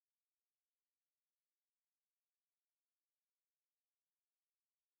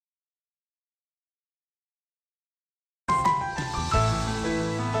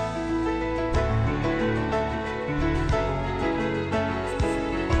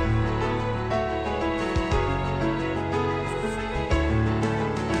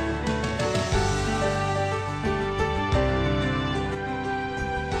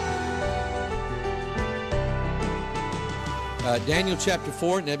Daniel chapter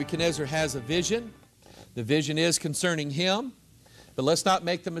 4, Nebuchadnezzar has a vision. The vision is concerning him. But let's not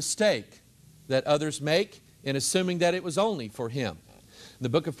make the mistake that others make in assuming that it was only for him. In the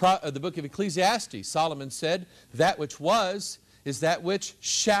book of Ecclesiastes, Solomon said, "That which was is that which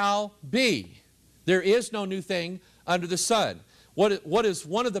shall be." There is no new thing under the sun. What is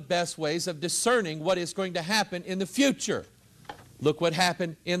one of the best ways of discerning what is going to happen in the future? Look what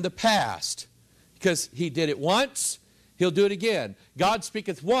happened in the past. Because he did it once, he'll do it again. God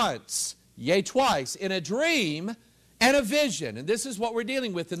speaketh once, yea, twice, in a dream and a vision. And this is what we're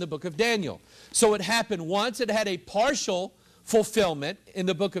dealing with in the book of Daniel. So it happened once. It had a partial fulfillment in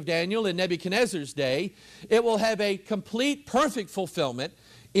the book of Daniel in Nebuchadnezzar's day. It will have a complete, perfect fulfillment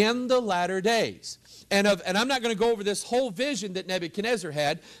in the latter days. And I'm not going to go over this whole vision that Nebuchadnezzar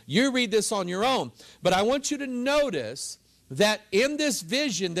had. You read this on your own. But I want you to notice that in this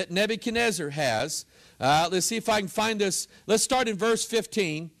vision that Nebuchadnezzar has, let's see if I can find this. Let's start in verse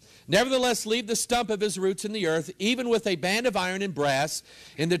 15. "Nevertheless, leave the stump of his roots in the earth, even with a band of iron and brass,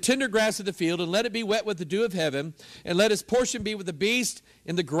 in the tender grass of the field, and let it be wet with the dew of heaven, and let his portion be with the beast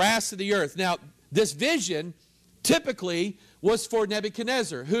in the grass of the earth." Now, this vision typically was for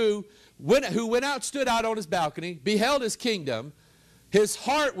Nebuchadnezzar, who went out, stood out on his balcony, beheld his kingdom. His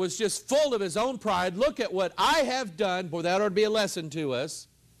heart was just full of his own pride. Look at what I have done. Boy, that ought to be a lesson to us.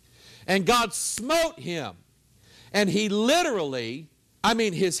 And God smote him. And he literally,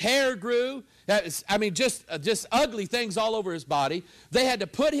 his hair grew. Just ugly things all over his body. They had to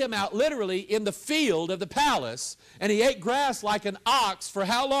put him out literally in the field of the palace. And he ate grass like an ox for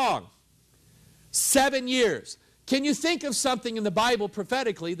how long? 7 years. Can you think of something in the Bible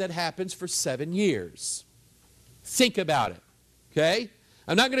prophetically that happens for 7 years? Think about it. Okay?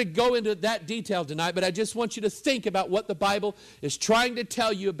 I'm not going to go into that detail tonight, but I just want you to think about what the Bible is trying to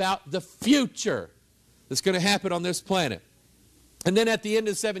tell you about the future that's going to happen on this planet. And then at the end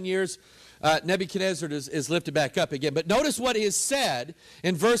of 7 years, Nebuchadnezzar is lifted back up again. But notice what is said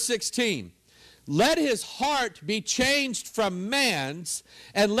in verse 16. "Let his heart be changed from man's,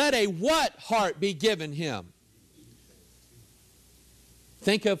 and let a" what heart be given him?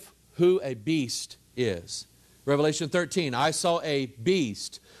 Think of who a beast is. Revelation 13, "I saw a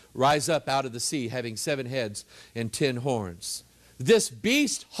beast rise up out of the sea, having 7 heads and 10 horns. This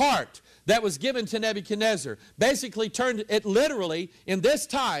beast heart that was given to Nebuchadnezzar basically turned it literally, in this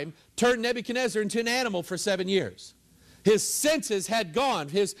time, turned Nebuchadnezzar into an animal for 7 years. His senses had gone.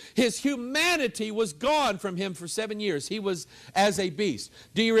 His humanity was gone from him for 7 years. He was as a beast.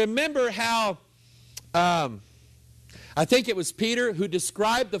 Do you remember how... I think it was Peter who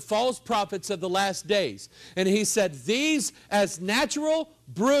described the false prophets of the last days. And he said, "These as natural,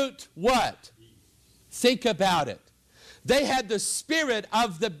 brute," what? Think about it. They had the spirit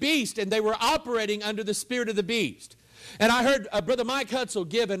of the beast, and they were operating under the spirit of the beast. And I heard Brother Mike Hutzel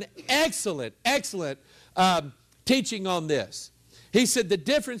give an excellent teaching on this. He said the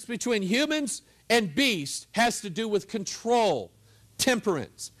difference between humans and beasts has to do with control,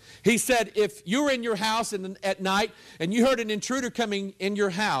 temperance. He said if you were in your house at night and you heard an intruder coming in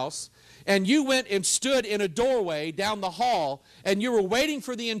your house, and you went and stood in a doorway down the hall, and you were waiting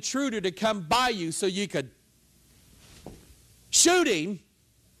for the intruder to come by you so you could shoot him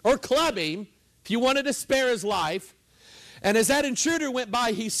or club him if you wanted to spare his life, and as that intruder went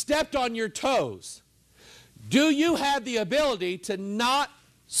by, he stepped on your toes, do you have the ability to not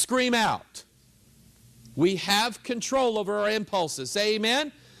scream out? We have control over our impulses. Say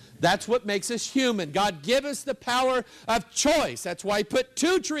amen? That's what makes us human. God gave us the power of choice. That's why He put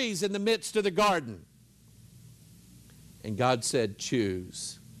 2 trees in the midst of the garden. And God said,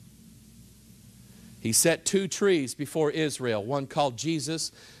 choose. He set 2 trees before Israel, one called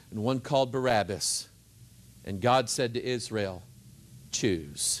Jesus and one called Barabbas. And God said to Israel,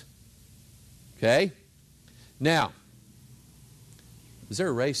 choose. Okay? Now, is there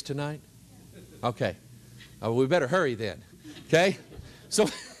a race tonight? Okay. We better hurry then. Okay? So,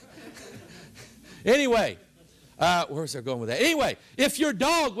 anyway, where's I going with that? Anyway, if your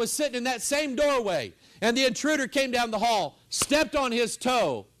dog was sitting in that same doorway and the intruder came down the hall, stepped on his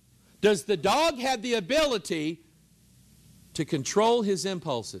toe, does the dog have the ability to control his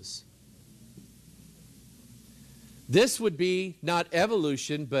impulses? This would be not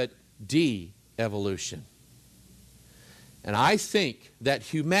evolution, but de-evolution. And I think that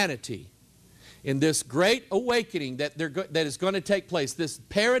humanity, in this great awakening that is going to take place, this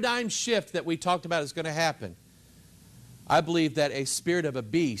paradigm shift that we talked about is going to happen, I believe that a spirit of a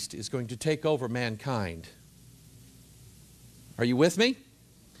beast is going to take over mankind. Are you with me?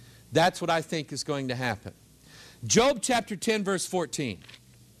 That's what I think is going to happen. Job chapter 10, verse 14.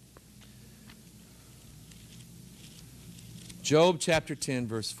 Job chapter 10,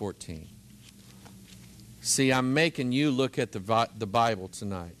 verse 14. See, I'm making you look at the Bible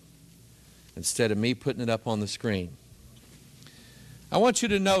tonight instead of me putting it up on the screen. I want you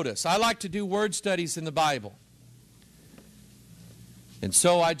to notice, I like to do word studies in the Bible. And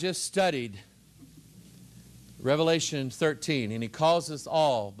so I just studied Revelation 13, and he calls us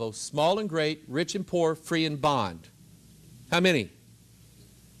all, both small and great, rich and poor, free and bond. How many?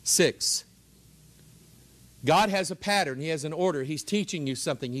 6. God has a pattern. He has an order. He's teaching you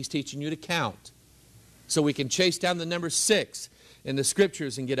something. He's teaching you to count. So we can chase down the number 6 in the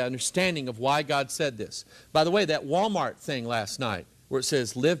Scriptures and get an understanding of why God said this. By the way, that Walmart thing last night, where it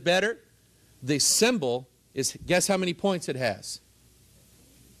says, live better, the symbol is, guess how many points it has?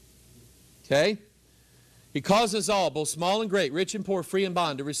 Okay? He calls us all, both small and great, rich and poor, free and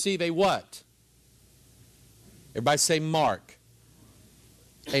bond, to receive a what? Everybody say mark.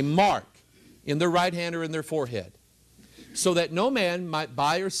 A mark in their right hand or in their forehead, so that no man might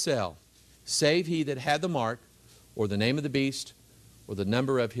buy or sell, save he that had the mark, or the name of the beast, or the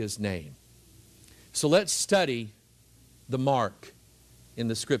number of his name. So let's study the mark in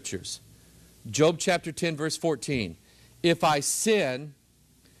the Scriptures. Job chapter 10, verse 14. If I sin,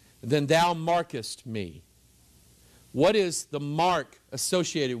 then thou markest me. What is the mark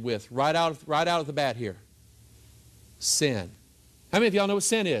associated with right out of the bat here? Sin. How many of y'all know what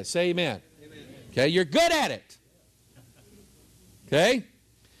sin is? Say amen. Amen. Okay, you're good at it. Okay?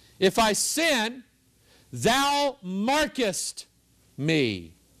 If I sin, thou markest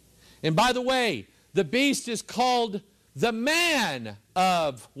me. And by the way, the beast is called the man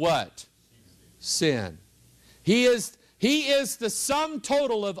of what? Sin. He is the sum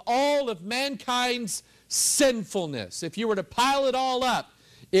total of all of mankind's sinfulness. If you were to pile it all up,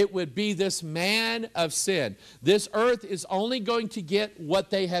 it would be this man of sin. This earth is only going to get what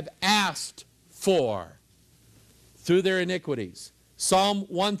they have asked for through their iniquities. Psalm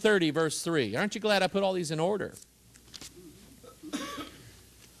 130, verse 3. Aren't you glad I put all these in order?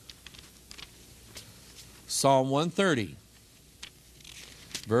 Psalm 130,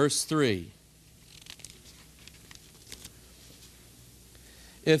 verse 3.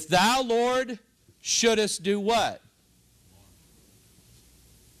 If thou, Lord, shouldest do what?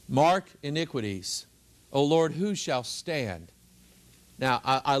 Mark iniquities. O Lord, who shall stand? Now,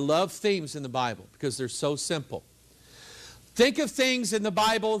 I love themes in the Bible because they're so simple. Think of things in the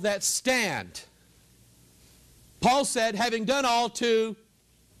Bible that stand. Paul said, having done all to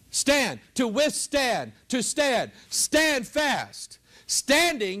stand, to withstand, to stand. Stand fast.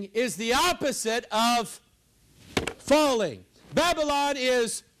 Standing is the opposite of falling. Babylon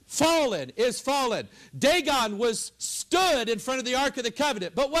is fallen, is fallen. Dagon was stood in front of the Ark of the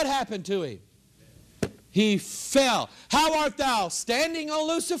Covenant, but what happened to him? He fell. How art thou standing, O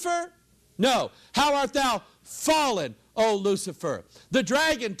Lucifer? No. How art thou fallen, O Lucifer? The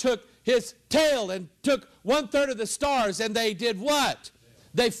dragon took his tail and took 1/3 of the stars, and they did what?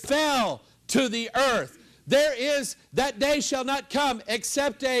 They fell to the earth. There is, that day shall not come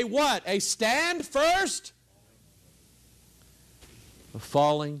except a what? A stand first? A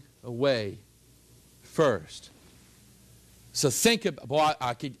falling away first. So think about, boy,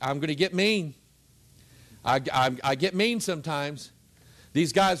 I'm going to get mean. I get mean sometimes.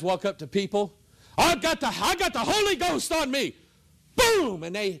 These guys walk up to people. I got the Holy Ghost on me. Boom!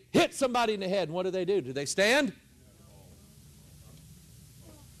 And they hit somebody in the head. And what do? Do they stand?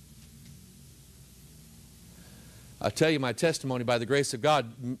 I'll tell you my testimony. By the grace of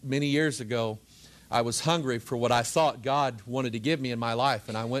God, many years ago, I was hungry for what I thought God wanted to give me in my life.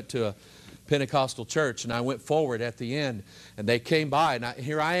 And I went to a Pentecostal church, and I went forward at the end. And they came by, and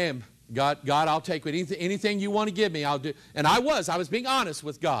here I am. God, I'll take anything you want to give me, I'll do. And I was being honest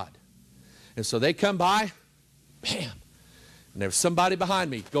with God. And so they come by, bam, and there was somebody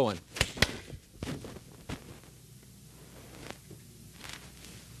behind me going.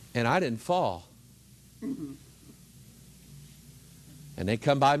 And I didn't fall. And they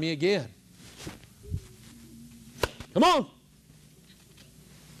come by me again. Come on.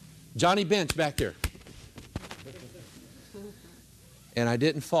 Johnny Bench back there. And I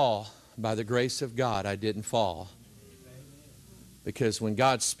didn't fall. By the grace of God, I didn't fall. Because when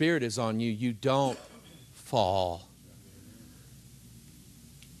God's Spirit is on you, you don't fall.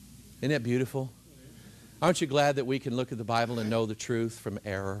 Isn't that beautiful? Aren't you glad that we can look at the Bible and know the truth from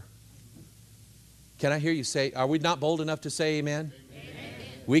error? Can I hear you say, are we not bold enough to say amen? Amen.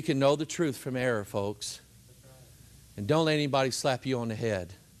 We can know the truth from error, folks. And don't let anybody slap you on the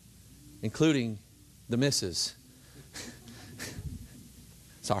head, including the missus.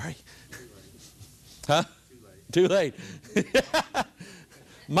 Sorry. Huh? Too late.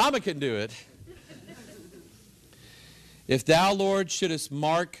 Mama can do it. If thou, Lord, shouldest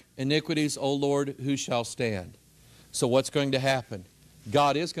mark iniquities, O Lord, who shall stand? So what's going to happen?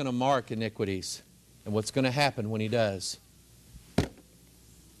 God is going to mark iniquities. And what's going to happen when He does?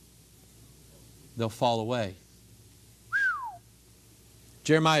 They'll fall away.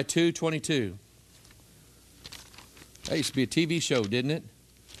 Jeremiah 2:22. That used to be a TV show, didn't it?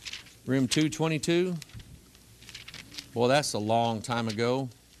 Room 222. Boy, that's a long time ago.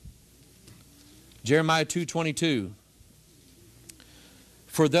 Jeremiah 2:22.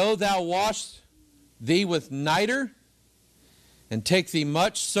 For though thou wash thee with niter, and take thee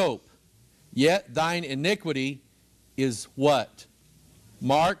much soap, yet thine iniquity is what?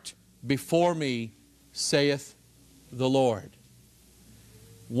 Marked before me, saith the Lord.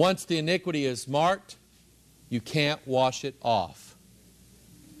 Once the iniquity is marked, you can't wash it off.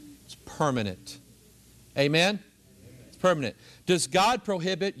 It's permanent. Amen? It's permanent. Does God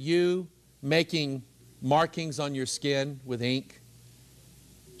prohibit you making markings on your skin with ink?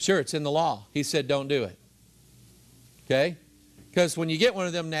 Sure, it's in the law. He said don't do it. Okay? Because when you get one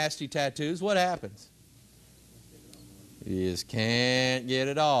of them nasty tattoos, what happens? You just can't get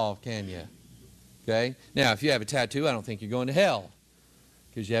it off, can you? Okay? Now, if you have a tattoo, I don't think you're going to hell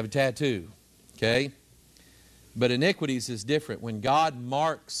because you have a tattoo. Okay? But iniquities is different. When God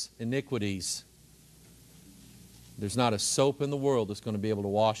marks iniquities, there's not a soap in the world that's going to be able to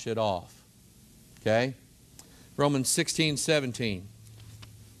wash it off. Okay? Romans 16:17.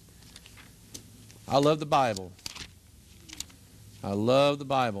 I love the Bible. I love the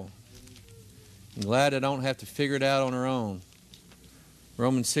Bible. I'm glad I don't have to figure it out on our own.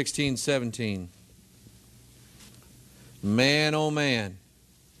 Romans 16:17. Man, oh man.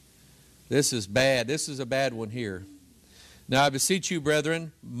 This is bad. This is a bad one here. Now I beseech you,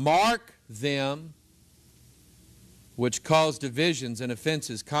 brethren, mark them which cause divisions and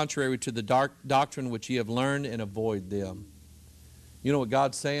offenses contrary to the doctrine which ye have learned, and avoid them. You know what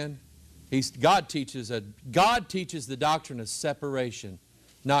God's saying? God teaches the doctrine of separation,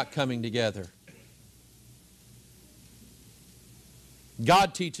 not coming together.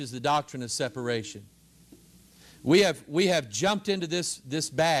 God teaches the doctrine of separation. We have jumped into this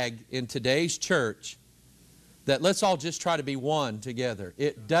bag in today's church that let's all just try to be one together.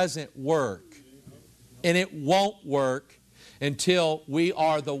 It doesn't work. And it won't work until we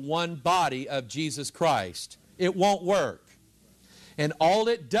are the one body of Jesus Christ. It won't work. And all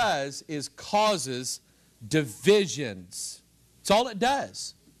it does is causes divisions. That's all it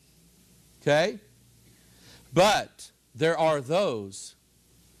does. Okay? But there are those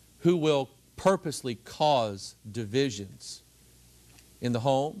who will purposely cause divisions in the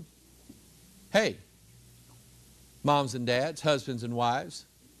home. Hey, moms and dads, husbands and wives,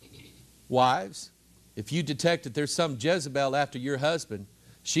 if you detect that there's some Jezebel after your husband,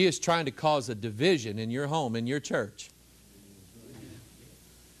 she is trying to cause a division in your home, in your church.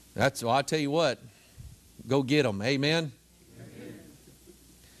 Well, I'll tell you what, go get them. Amen? Amen.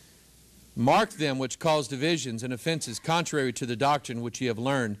 Mark them which cause divisions and offenses contrary to the doctrine which ye have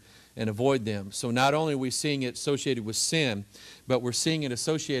learned, and avoid them. So not only are we seeing it associated with sin, but we're seeing it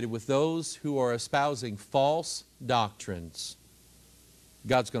associated with those who are espousing false doctrines.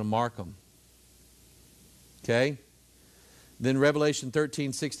 God's going to mark them. Okay? Then Revelation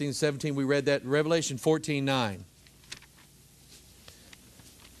 13, 16, 17, we read that. Revelation 14, 9.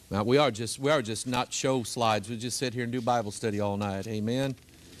 Now, we are just not show slides. We just sit here and do Bible study all night. Amen?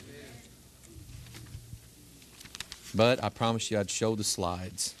 But I promise you I'd show the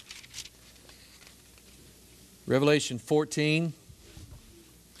slides. Revelation 14,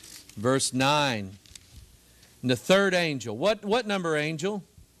 verse 9. And the third angel. What number angel?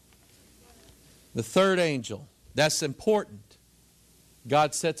 The third angel. That's important.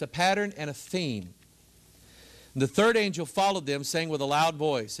 God sets a pattern and a theme. And the third angel followed them, saying with a loud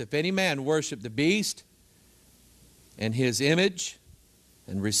voice, if any man worship the beast and his image,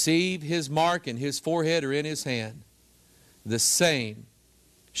 and receive his mark in his forehead or in his hand, the same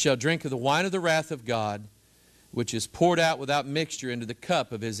shall drink of the wine of the wrath of God, which is poured out without mixture into the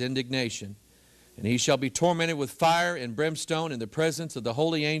cup of his indignation. And he shall be tormented with fire and brimstone in the presence of the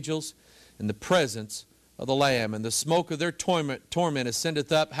holy angels, in the presence of the Lamb. And the smoke of their torment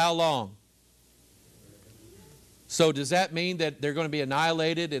ascendeth up how long? So does that mean that they're going to be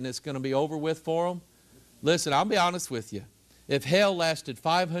annihilated and it's going to be over with for them? Listen, I'll be honest with you. If hell lasted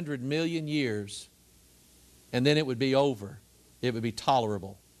 500 million years and then it would be over, it would be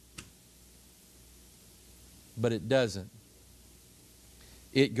tolerable. But it doesn't.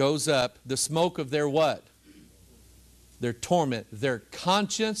 It goes up. The smoke of their what? Their torment. Their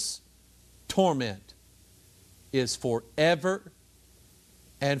conscience torment is forever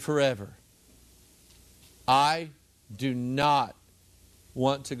and forever. I do not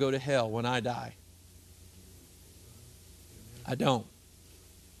want to go to hell when I die. I don't.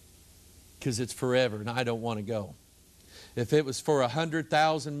 Because it's forever and I don't want to go. If it was for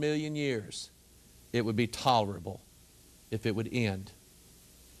 100,000 million years, it would be tolerable if it would end.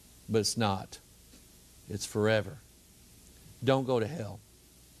 But it's not. It's forever. Don't go to hell.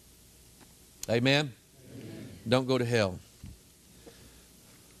 Amen? Amen. Don't go to hell.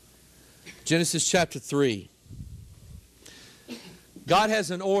 Genesis chapter 3. God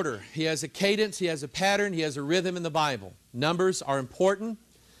has an order. He has a cadence. He has a pattern. He has a rhythm in the Bible. Numbers are important.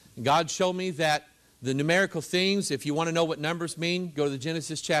 God showed me that the numerical things, if you want to know what numbers mean, go to the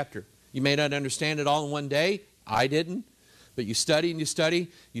Genesis chapter. You may not understand it all in one day. I didn't. But you study and you study.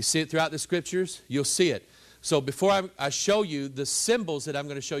 You see it throughout the Scriptures. You'll see it. So before I show you the symbols that I'm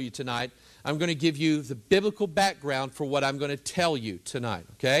going to show you tonight, I'm going to give you the biblical background for what I'm going to tell you tonight.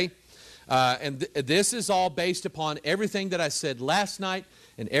 Okay? This is all based upon everything that I said last night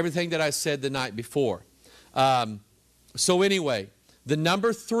and everything that I said the night before. So anyway, the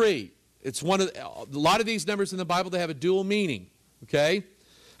number 3, it's one of a lot of these numbers in the Bible, they have a dual meaning. Okay?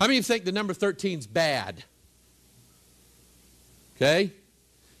 How many of you think the number 13 is bad? Okay?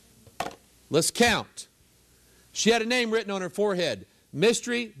 Let's count. She had a name written on her forehead.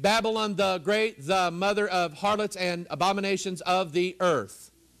 Mystery, Babylon the Great, the mother of harlots and abominations of the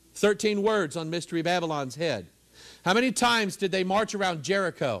earth. 13 words on Mystery Babylon's head. How many times did they march around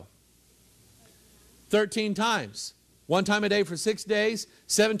Jericho? 13 times. 1 time a day for 6 days,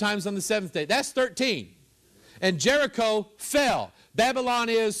 7 times on the 7th day. That's 13. And Jericho fell.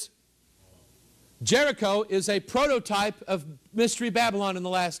 Jericho is a prototype of Mystery Babylon in the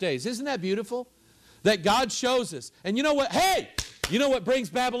last days. Isn't that beautiful? That God shows us. And you know what? Hey! You know what brings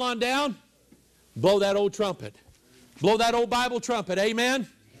Babylon down? Blow that old trumpet. Blow that old Bible trumpet. Amen? Amen.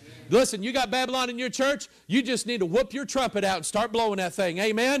 Listen, you got Babylon in your church, you just need to whoop your trumpet out and start blowing that thing.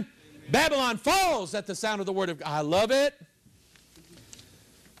 Amen? Amen. Babylon falls at the sound of the word of God. I love it.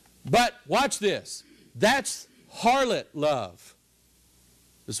 But watch this. That's harlot love.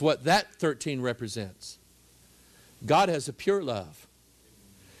 Is what that 13 represents. God has a pure love.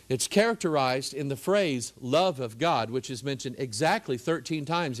 It's characterized in the phrase love of God, which is mentioned exactly 13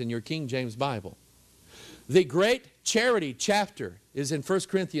 times in your King James Bible. The great charity chapter is in 1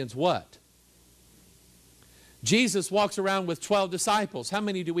 Corinthians what? Jesus walks around with 12 disciples. How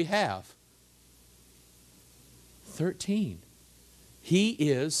many do we have? 13. He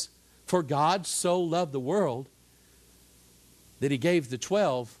is, for God so loved the world that He gave the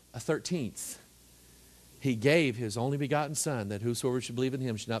 12 a 13th. He gave His only begotten Son, that whosoever should believe in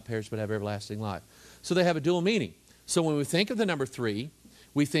Him should not perish but have everlasting life. So they have a dual meaning. So when we think of the number 3,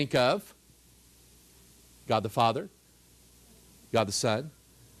 we think of God the Father, God the Son,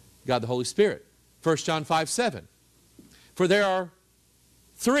 God the Holy Spirit. 1 John 5:7. For there are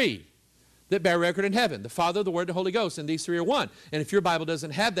 3 that bear record in heaven, the Father, the Word, the Holy Ghost, and these 3 are one. And if your Bible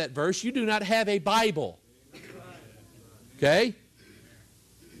doesn't have that verse, you do not have a Bible. Okay?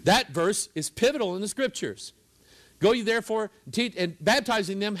 That verse is pivotal in the Scriptures. Go ye therefore and teach, and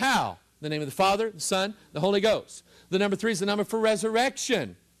baptizing them how? In the name of the Father, the Son, the Holy Ghost. The number 3 is the number for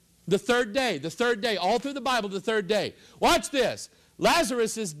resurrection. The third day, all through the Bible, the third day. Watch this.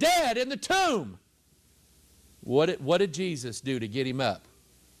 Lazarus is dead in the tomb. What did Jesus do to get him up?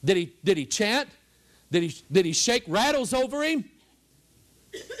 Did he chant? Did he shake rattles over him?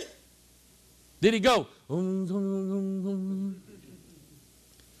 Did he go?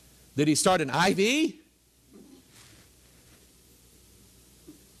 Did he start an IV?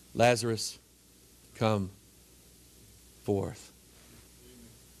 Lazarus, come forth.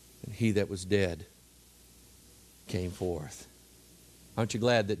 And he that was dead came forth. Aren't you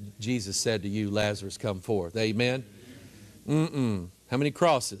glad that Jesus said to you, Lazarus, come forth? Amen? How many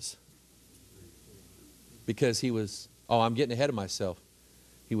crosses? Because he was, I'm getting ahead of myself.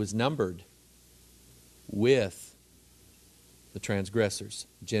 He was numbered with the transgressors.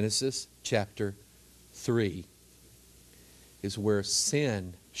 Genesis chapter 3 is where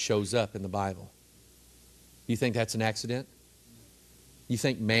sin shows up in the Bible. You think that's an accident? You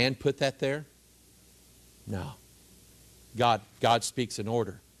think man put that there? No. God speaks in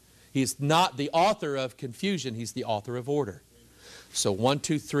order. He's not the author of confusion. He's the author of order. So 1,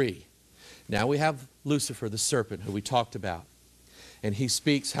 2, 3. Now we have Lucifer, the serpent, who we talked about. And he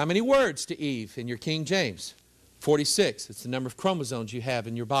speaks how many words to Eve in your King James? 46. It's the number of chromosomes you have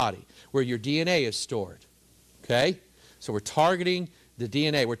in your body, where your DNA is stored. Okay? So we're targeting the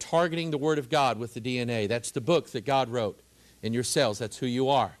DNA. We're targeting the Word of God with the DNA. That's the book that God wrote in your cells. That's who you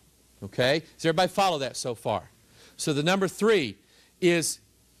are. Okay? Does everybody follow that so far? So the number 3 is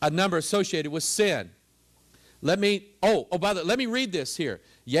a number associated with sin. By the way, let me read this here.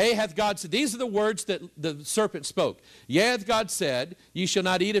 Yea, hath God said, these are the words that the serpent spoke. Yea, hath God said, ye shall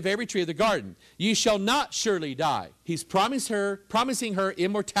not eat of every tree of the garden. Ye shall not surely die. He's promising her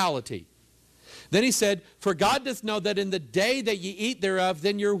immortality. Then he said, for God doth know that in the day that ye eat thereof,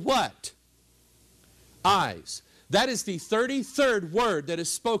 then your what? Eyes. That is the 33rd word that is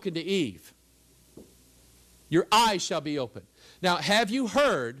spoken to Eve. Your eyes shall be open. Now, have you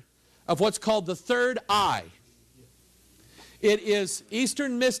heard of what's called the third eye? It is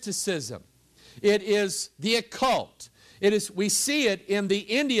Eastern mysticism. It is the occult. We see it in the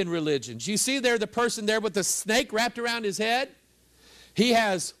Indian religions. You see there the person there with the snake wrapped around his head? He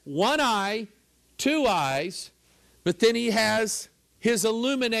has one eye, two eyes, but then he has his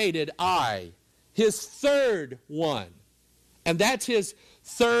illuminated eye, his third one. And that's his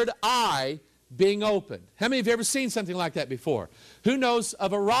third eye being opened. How many of you have ever seen something like that before? Who knows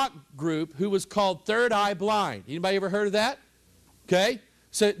of a rock group who was called Third Eye Blind? Anybody ever heard of that? Okay,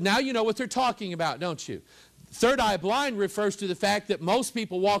 so now you know what they're talking about, don't you? Third eye blind refers to the fact that most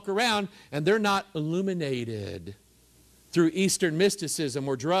people walk around and they're not illuminated through Eastern mysticism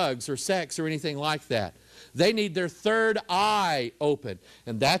or drugs or sex or anything like that. They need their third eye open.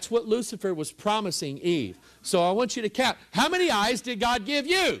 And that's what Lucifer was promising Eve. So I want you to count. How many eyes did God give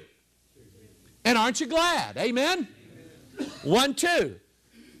you? And aren't you glad? Amen? Amen. 1, 2.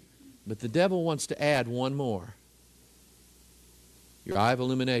 But the devil wants to add one more. Your eye of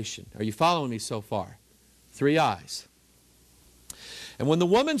illumination. Are you following me so far? 3 eyes. And when the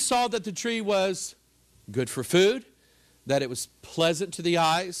woman saw that the tree was good for food, that it was pleasant to the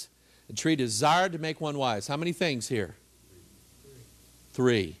eyes, the tree desired to make one wise. How many things here?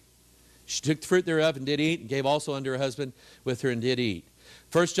 3. She took the fruit thereof and did eat, and gave also unto her husband with her and did eat.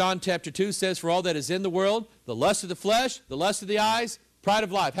 1 John chapter 2 says, for all that is in the world, the lust of the flesh, the lust of the eyes, pride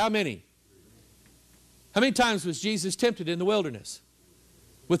of life. How many? How many times was Jesus tempted in the wilderness?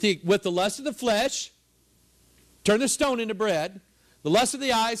 With the lust of the flesh, turn the stone into bread. The lust of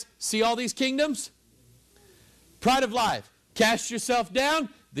the eyes, see all these kingdoms? Pride of life, cast yourself down,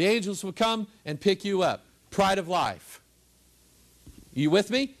 the angels will come and pick you up. Pride of life. You with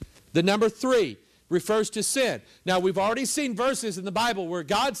me? The number 3 refers to sin. Now, we've already seen verses in the Bible where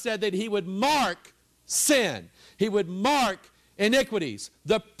God said that he would mark sin. He would mark iniquities.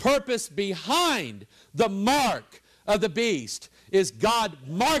 The purpose behind the mark of the beast is God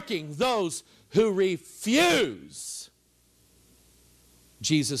marking those who refuse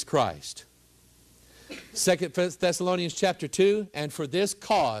Jesus Christ. 2 Thessalonians chapter 2, and for this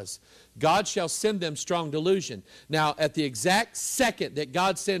cause God shall send them strong delusion. Now, at the exact second that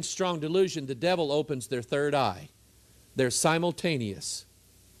God sends strong delusion, the devil opens their third eye. They're simultaneous.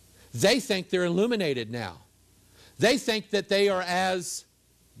 They think they're illuminated now. They think that they are as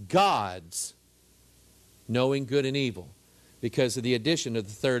gods, knowing good and evil, because of the addition of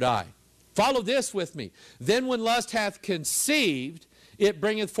the third eye. Follow this with me. Then when lust hath conceived, it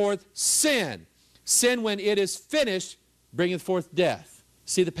bringeth forth sin. Sin, when it is finished, bringeth forth death.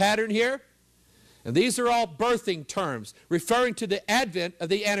 See the pattern here? And these are all birthing terms, referring to the advent of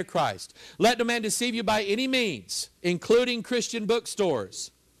the Antichrist. Let no man deceive you by any means, including Christian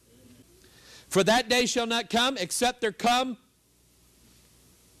bookstores. For that day shall not come, except there come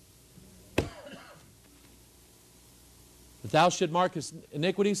if thou should mark his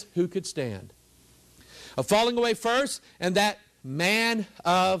iniquities, who could stand? A falling away first, and that man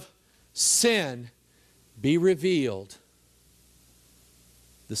of sin be revealed,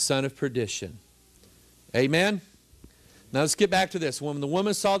 the son of perdition. Amen? Now let's get back to this. When the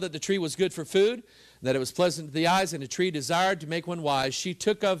woman saw that the tree was good for food, that it was pleasant to the eyes, and the tree desired to make one wise, she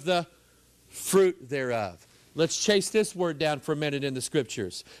took of the fruit thereof. Let's chase this word down for a minute in the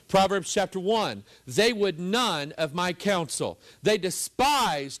Scriptures. Proverbs chapter 1. They would none of my counsel. They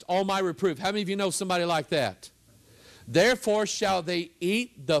despised all my reproof. How many of you know somebody like that? Therefore shall they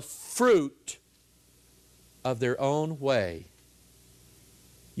eat the fruit of their own way.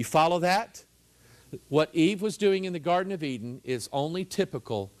 You follow that? What Eve was doing in the Garden of Eden is only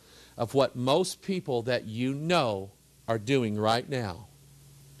typical of what most people that you know are doing right now.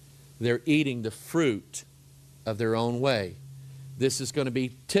 They're eating the fruit of their own way. This is going to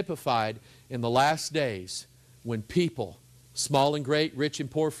be typified in the last days when people, small and great, rich and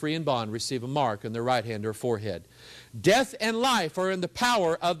poor, free and bond, receive a mark on their right hand or forehead. Death and life are in the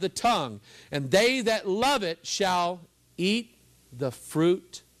power of the tongue, and they that love it shall eat the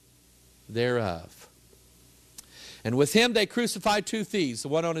fruit thereof. And with him they crucified 2 thieves, the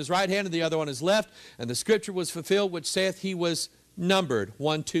one on his right hand and the other on his left. And the scripture was fulfilled which saith he was numbered,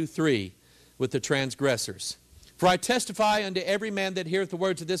 1, 2, 3, with the transgressors. For I testify unto every man that heareth the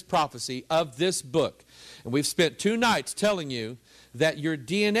words of this prophecy of this book. And we've spent 2 nights telling you that your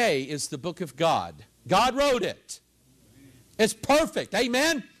DNA is the book of God. God wrote it. It's perfect.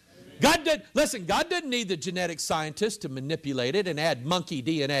 Amen? God didn't need the genetic scientist to manipulate it and add monkey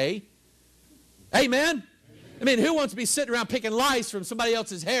DNA. Amen? I mean, who wants to be sitting around picking lice from somebody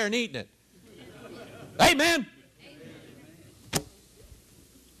else's hair and eating it? Amen?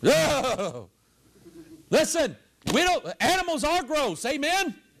 Oh. Listen, animals are gross.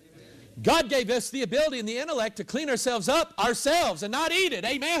 Amen? God gave us the ability and the intellect to clean ourselves up ourselves and not eat it.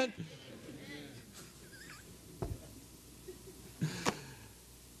 Amen?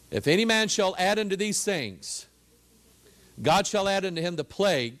 If any man shall add unto these things, God shall add unto him the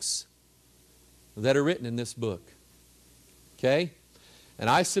plagues that are written in this book. Okay? And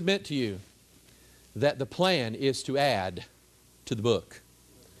I submit to you that the plan is to add to the book.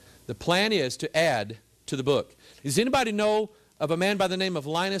 The plan is to add to the book. Does anybody know of a man by the name of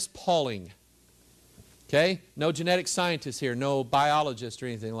Linus Pauling? Okay? No genetic scientist here, no biologist or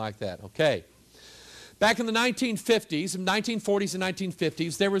anything like that. Okay. Back in the 1940s and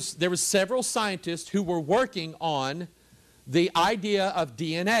 1950s, there was several scientists who were working on the idea of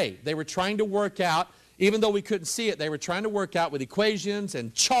DNA. They were trying to work out, even though we couldn't see it, they were trying to work out with equations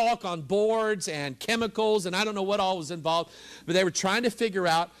and chalk on boards and chemicals, and I don't know what all was involved, but they were trying to figure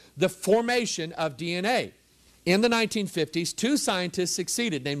out the formation of DNA. In the 1950s, 2 scientists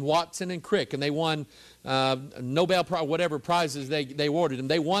succeeded, named Watson and Crick, and they won Nobel Prize, whatever prizes they awarded them.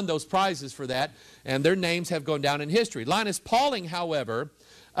 They won those prizes for that, and their names have gone down in history. Linus Pauling, however,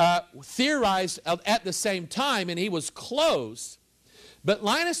 theorized at the same time, and he was close. But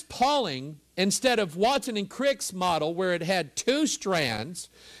Linus Pauling, instead of Watson and Crick's model, where it had 2 strands,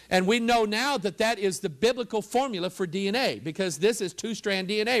 and we know now that that is the biblical formula for DNA, because this is 2-strand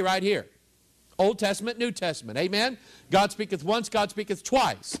DNA right here. Old Testament, New Testament. Amen? God speaketh once, God speaketh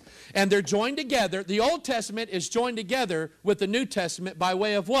twice. And they're joined together. The Old Testament is joined together with the New Testament by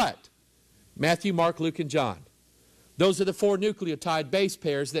way of what? Matthew, Mark, Luke, and John. Those are the 4 nucleotide base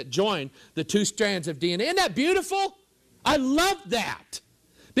pairs that join the 2 strands of DNA. Isn't that beautiful? I love that.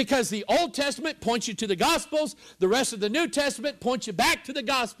 Because the Old Testament points you to the Gospels. The rest of the New Testament points you back to the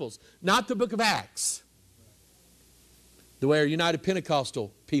Gospels, not the book of Acts. The way our United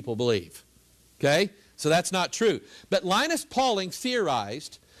Pentecostal people believe. Okay? So that's not true. But Linus Pauling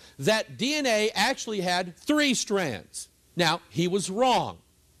theorized that DNA actually had 3 strands. Now, he was wrong.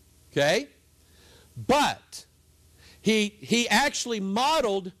 Okay? But he actually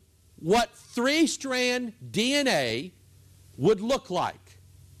modeled what 3-strand DNA would look like.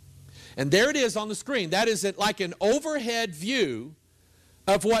 And there it is on the screen. That is like an overhead view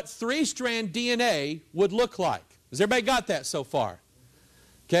of what 3-strand DNA would look like. Has everybody got that so far?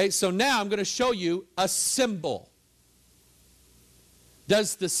 Okay, so now I'm going to show you a symbol.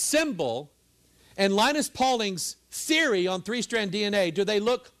 Does the symbol and Linus Pauling's theory on 3-strand DNA, do they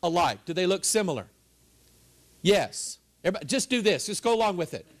look alike? Do they look similar? Yes. Everybody, just do this. Just go along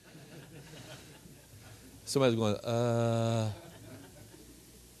with it. Somebody's going,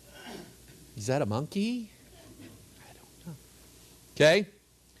 is that a monkey? I don't know. Okay?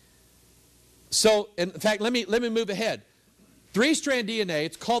 So, in fact, let me move ahead. 3-strand DNA,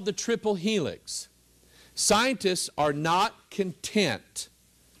 it's called the triple helix. Scientists are not content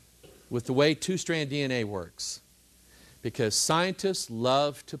with the way 2-strand DNA works because scientists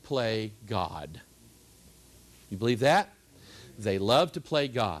love to play God. You believe that? They love to play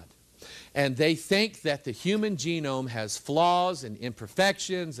God. And they think that the human genome has flaws and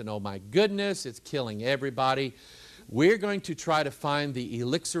imperfections and oh my goodness, it's killing everybody. We're going to try to find the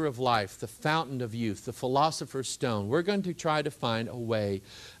elixir of life, the fountain of youth, the philosopher's stone. We're going to try to find a way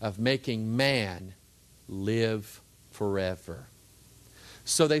of making man live forever.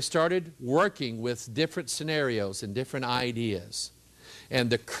 So they started working with different scenarios and different ideas. And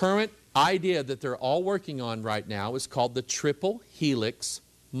the current idea that they're all working on right now is called the triple helix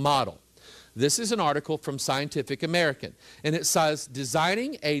model. This is an article from Scientific American. And it says,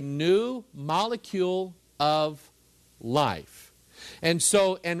 designing a new molecule of life. And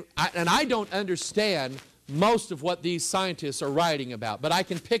so, and I don't understand most of what these scientists are writing about, but I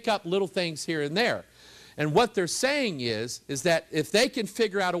can pick up little things here and there. And what they're saying is that if they can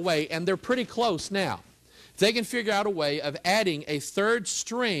figure out a way, and they're pretty close now, if they can figure out a way of adding a 3rd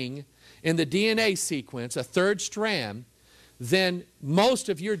string in the DNA sequence, a 3rd strand, then most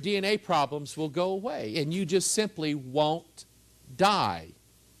of your DNA problems will go away, and you just simply won't die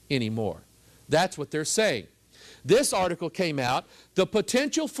anymore. That's what they're saying. This article came out, the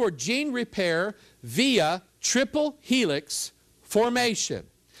potential for gene repair via triple helix formation.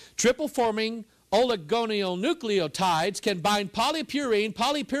 Triple forming oligonucleotides can bind polypurine,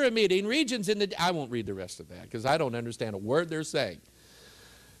 polypyrimidine regions in the... I won't read the rest of that because I don't understand a word they're saying.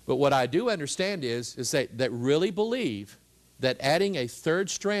 But what I do understand is that really believe that adding a third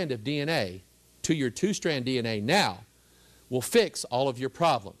strand of DNA to your two-strand DNA now will fix all of your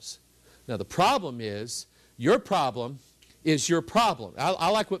problems. Now, the problem is your problem is your problem. I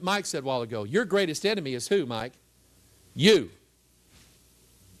like what Mike said a while ago. Your greatest enemy is who, Mike? You.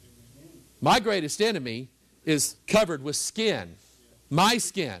 My greatest enemy is covered with skin, my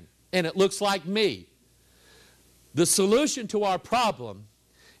skin, and it looks like me. The solution to our problem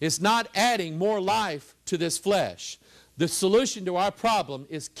is not adding more life to this flesh. The solution to our problem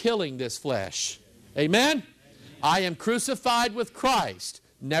is killing this flesh. Amen? I am crucified with Christ.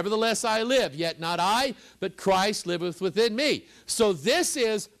 Nevertheless I live, yet not I, but Christ liveth within me. So this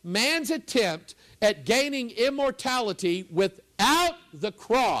is man's attempt at gaining immortality without the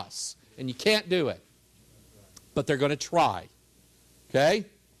cross. And you can't do it. But they're going to try. Okay?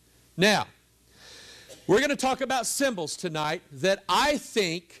 Now, we're going to talk about symbols tonight that I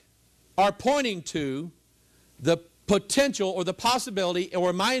think are pointing to the potential or the possibility, or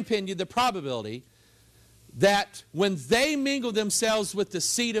in my opinion, the probability that when they mingle themselves with the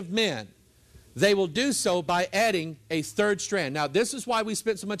seed of men, they will do so by adding a third strand. Now, this is why we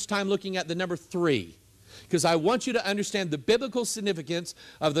spent so much time looking at the number 3. Because I want you to understand the biblical significance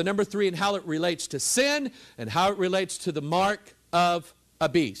of the number 3 and how it relates to sin and how it relates to the mark of a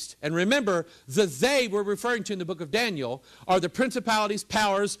beast. And remember, the they we're referring to in the book of Daniel are the principalities,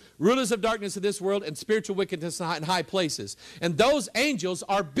 powers, rulers of darkness of this world, and spiritual wickedness in high places. And those angels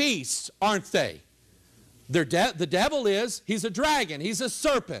are beasts, aren't they? The devil is, he's a dragon, he's a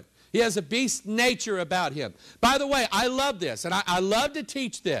serpent. He has a beast nature about him. By the way, I love this, and I love to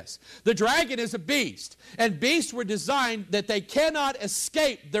teach this. The dragon is a beast, and beasts were designed that they cannot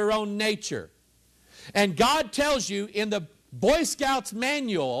escape their own nature. And God tells you in the Boy Scouts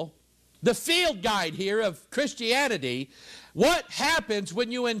manual, the field guide here of Christianity, what happens when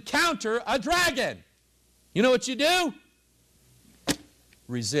you encounter a dragon. You know what you do?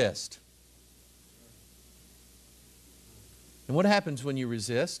 Resist. And what happens when you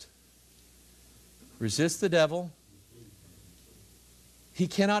resist? Resist the devil. He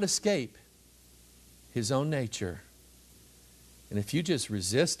cannot escape his own nature. And if you just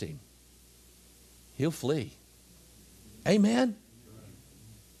resist him, he'll flee. Amen?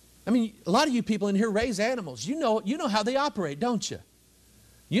 I mean, a lot of you people in here raise animals. You know how they operate, don't you?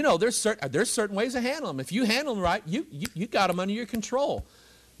 You know there's certain ways to handle them. If you handle them right, you got them under your control.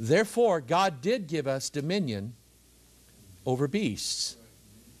 Therefore, God did give us dominion over beasts.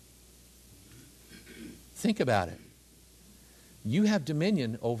 Think about it. You have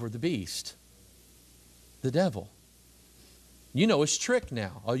dominion over the beast, the devil. You know his trick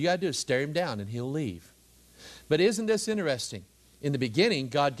now. All you got to do is stare him down and he'll leave. But isn't this interesting? In the beginning,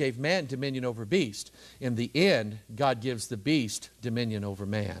 God gave man dominion over beast. In the end, God gives the beast dominion over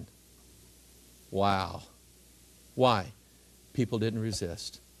man. Wow. Why? People didn't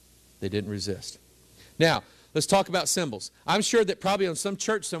resist. They didn't resist. Now, let's talk about symbols. I'm sure that probably on some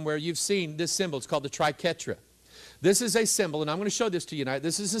church somewhere you've seen this symbol. It's called the triquetra. This is a symbol, and I'm going to show this to you tonight.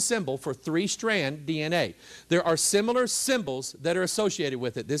 This is a symbol for 3-strand DNA. There are similar symbols that are associated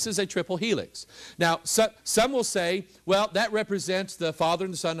with it. This is a triple helix. Now, some will say, well, that represents the Father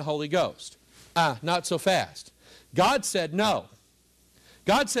and the Son and the Holy Ghost. Not so fast. God said no.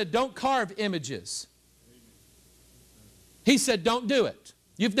 God said don't carve images. He said don't do it.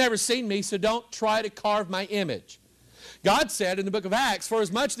 You've never seen me, so don't try to carve my image. God said in the book of Acts, for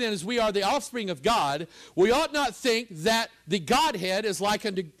as much then as we are the offspring of God, we ought not think that the Godhead is like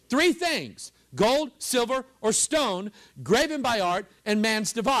unto 3 things, gold, silver, or stone, graven by art, and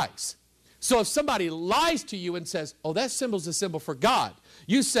man's device. So if somebody lies to you and says, oh, that symbol's a symbol for God,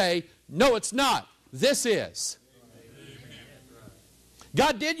 you say, no, it's not. This is.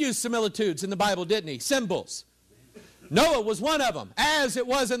 God did use similitudes in the Bible, didn't he? Symbols. Noah was one of them. As it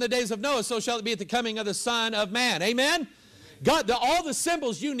was in the days of Noah, so shall it be at the coming of the Son of Man. Amen? God, all the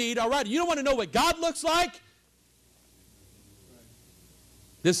symbols you need are right. You don't want to know what God looks like?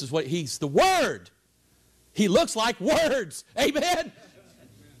 This is what he's the Word. He looks like words. Amen?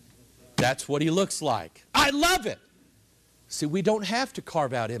 That's what he looks like. I love it. See, we don't have to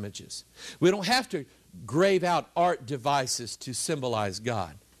carve out images. We don't have to grave out art devices to symbolize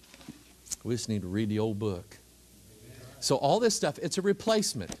God. We just need to read the old book. So all this stuff, it's a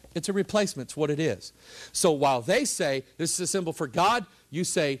replacement. It's a replacement. It's what it is. So while they say this is a symbol for God, you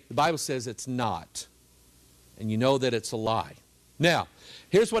say the Bible says it's not. And you know that it's a lie. Now,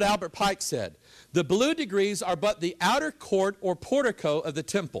 here's what Albert Pike said. The blue degrees are but the outer court or portico of the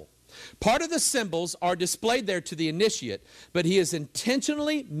temple. Part of the symbols are displayed there to the initiate, but he is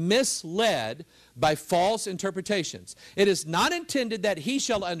intentionally misled by false interpretations. It is not intended that he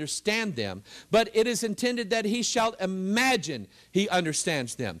shall understand them, but it is intended that he shall imagine he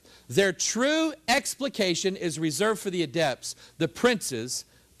understands them. Their true explication is reserved for the adepts, the princes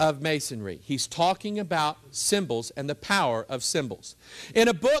of masonry. He's talking about symbols and the power of symbols. In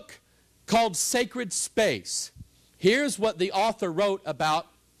a book called Sacred Space, here's what the author wrote about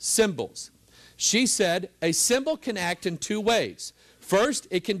symbols. She said, a symbol can act in two ways. First,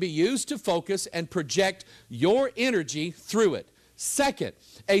 it can be used to focus and project your energy through it. Second,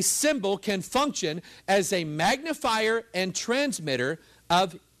 a symbol can function as a magnifier and transmitter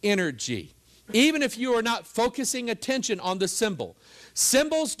of energy. Even if you are not focusing attention on the symbol,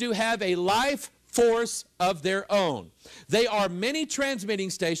 symbols do have a life force of their own. They are many transmitting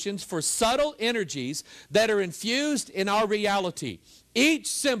stations for subtle energies that are infused in our reality. Each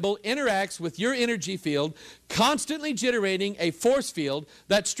symbol interacts with your energy field, constantly generating a force field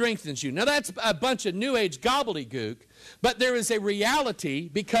that strengthens you. Now that's a bunch of New Age gobbledygook, but there is a reality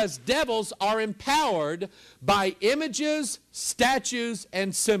because devils are empowered by images, statues,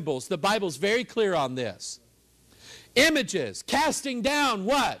 and symbols. The Bible's very clear on this. Images, casting down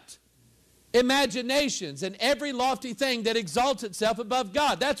what? Imaginations and every lofty thing that exalts itself above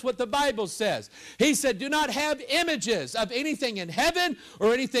God. That's what the Bible says. He said, do not have images of anything in heaven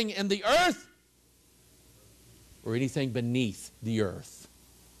or anything in the earth or anything beneath the earth.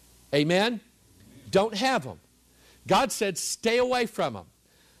 Amen? Don't have them. God said, stay away from them.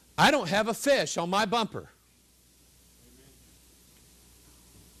 I don't have a fish on my bumper.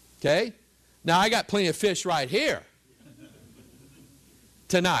 Okay? Now, I got plenty of fish right here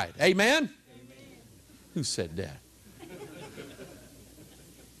tonight. Amen? Who said that?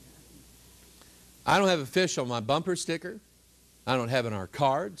 I don't have a fish on my bumper sticker. I don't have it on our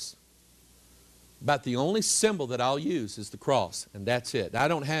cards. About the only symbol that I'll use is the cross, and that's it. I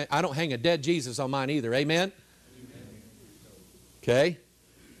don't hang a dead Jesus on mine either. Amen? Okay?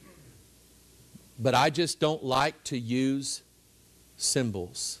 But I just don't like to use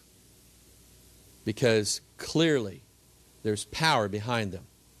symbols because clearly there's power behind them.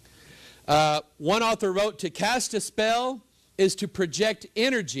 One author wrote, to cast a spell is to project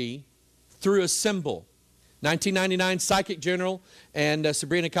energy through a symbol. 1999 Psychic Journal and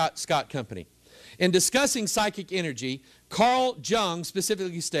Sabrina Scott Company. In discussing psychic energy, Carl Jung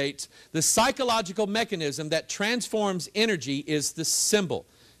specifically states, the psychological mechanism that transforms energy is the symbol.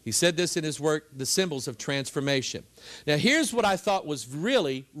 He said this in his work, The Symbols of Transformation. Now here's what I thought was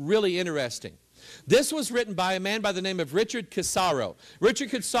really, really interesting. This was written by a man by the name of Richard Casaro.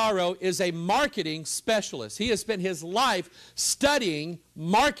 Richard Casaro is a marketing specialist. He has spent his life studying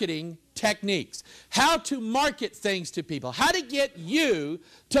marketing techniques. How to market things to people. How to get you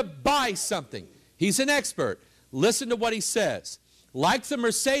to buy something. He's an expert. Listen to what he says. Like the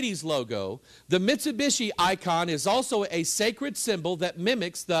Mercedes logo, the Mitsubishi icon is also a sacred symbol that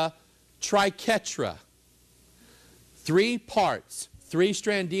mimics the triquetra. 3 parts.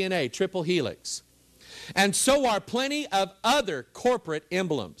 3-strand DNA, triple helix. And so are plenty of other corporate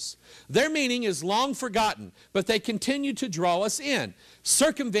emblems. Their meaning is long forgotten, but they continue to draw us in,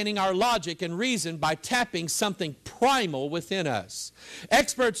 circumventing our logic and reason by tapping something primal within us.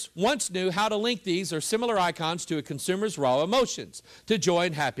 Experts once knew how to link these or similar icons to a consumer's raw emotions, to joy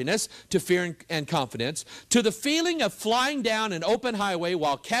and happiness, to fear and confidence, to the feeling of flying down an open highway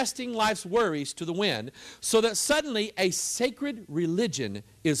while casting life's worries to the wind, so that suddenly a sacred religion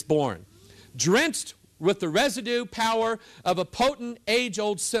is born, drenched with the residue power of a potent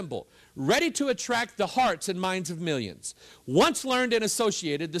age-old symbol, ready to attract the hearts and minds of millions. Once learned and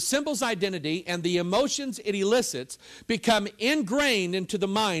associated, the symbol's identity and the emotions it elicits become ingrained into the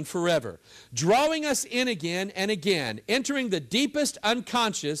mind forever, drawing us in again and again, entering the deepest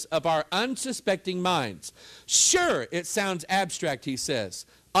unconscious of our unsuspecting minds. Sure, it sounds abstract, he says,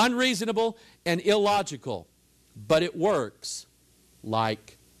 unreasonable and illogical, but it works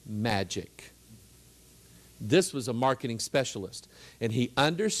like magic. This was a marketing specialist, and he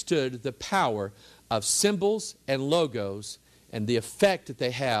understood the power of symbols and logos and the effect that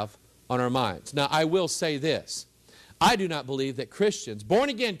they have on our minds. Now, I will say this. I do not believe that Christians,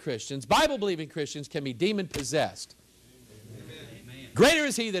 born-again Christians, Bible-believing Christians, can be demon-possessed. Greater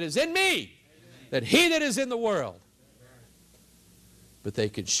is he that is in me than he that is in the world. But they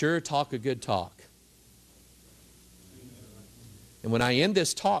can sure talk a good talk. And when I end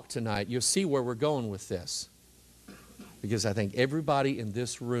this talk tonight, you'll see where we're going with this. Because I think everybody in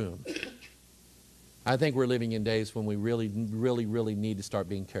this room, I think we're living in days when we really need to start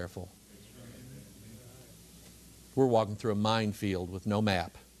being careful. We're walking through a minefield with no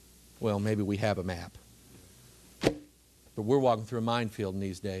map. Well, maybe we have a map. But we're walking through a minefield in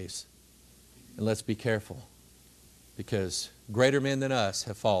these days. And let's be careful, because greater men than us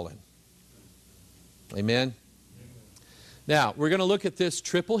have fallen. Amen? Now, we're going to look at this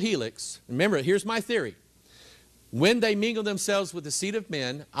triple helix. Remember, here's my theory. When they mingle themselves with the seed of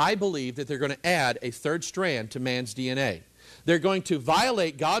men, I believe that they're going to add a third strand to man's DNA. They're going to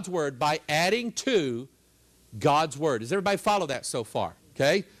violate God's word by adding to God's word. Does everybody follow that so far?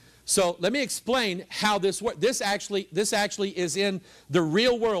 Okay? So let me explain how this works. This actually is in the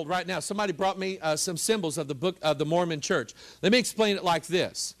real world right now. Somebody brought me some symbols of the Book of the Mormon Church. Let me explain it like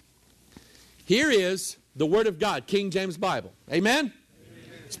this. Here is the Word of God, King James Bible. Amen?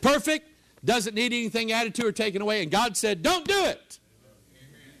 Amen. It's perfect. Doesn't need anything added to or taken away. And God said, don't do it.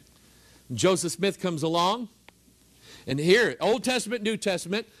 Amen. Joseph Smith comes along. And here, Old Testament, New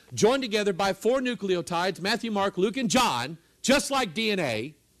Testament, joined together by 4 nucleotides, Matthew, Mark, Luke, and John, just like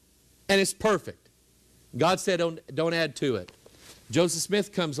DNA. And it's perfect. God said, don't add to it. Joseph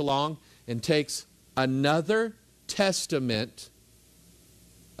Smith comes along and takes another testament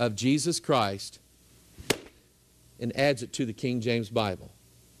of Jesus Christ and adds it to the King James Bible.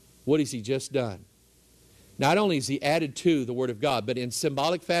 What has he just done? Not only has he added to the Word of God, but in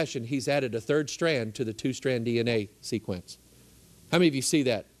symbolic fashion, he's added a third strand to the 2-strand DNA sequence. How many of you see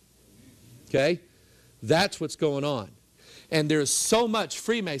that? Okay? That's what's going on. And there's so much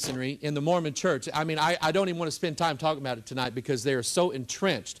Freemasonry in the Mormon church. I mean, I don't even want to spend time talking about it tonight because they are so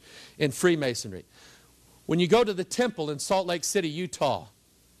entrenched in Freemasonry. When you go to the temple in Salt Lake City, Utah,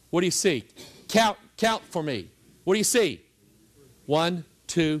 what do you see? Count for me. What do you see? 1,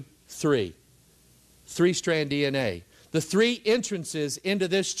 2, 3. 3-strand DNA. The 3 entrances into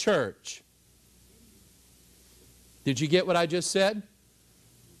this church. Did you get what I just said?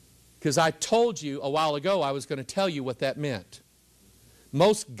 Because I told you a while ago I was going to tell you what that meant.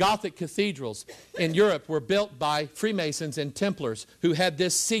 Most Gothic cathedrals in Europe were built by Freemasons and Templars who had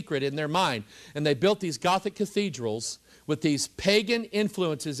this secret in their mind. And they built these Gothic cathedrals with these pagan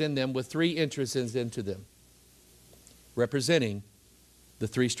influences in them with 3 entrances into them, representing the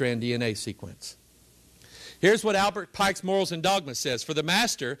 3-strand DNA sequence. Here's what Albert Pike's Morals and Dogma says. For the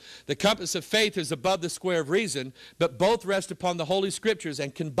master, the compass of faith is above the square of reason, but both rest upon the Holy Scriptures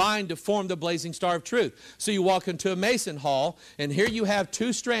and combine to form the blazing star of truth. So you walk into a Mason hall, and here you have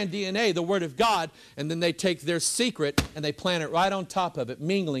 2-strand DNA, the Word of God, and then they take their secret and they plant it right on top of it,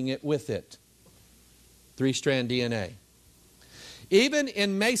 mingling it with it. 3-strand DNA. Even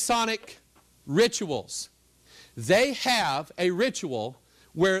in Masonic rituals, they have a ritual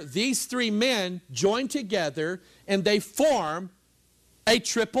where these 3 men join together and they form a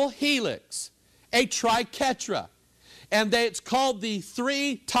triple helix, a triquetra. And it's called the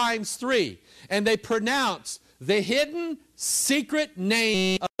 3 times 3. And they pronounce the hidden secret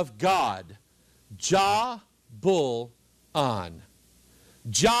name of God, Jah Bul An.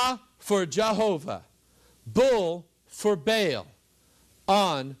 Jah for Jehovah, Bul for Baal,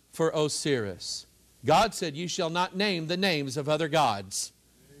 An for Osiris. God said, you shall not name the names of other gods.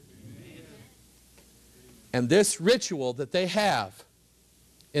 And this ritual that they have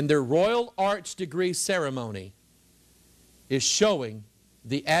in their Royal Arch Degree ceremony is showing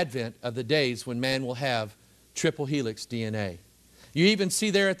the advent of the days when man will have triple helix DNA. You even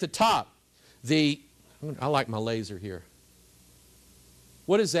see there at the top, I like my laser here.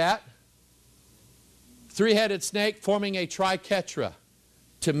 What is that? 3-headed snake forming a triquetra.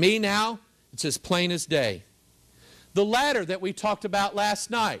 To me now, it's as plain as day. The ladder that we talked about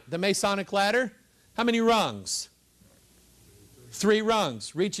last night, the Masonic ladder, how many rungs? 3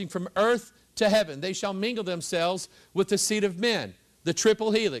 rungs, reaching from earth to heaven. They shall mingle themselves with the seed of men, the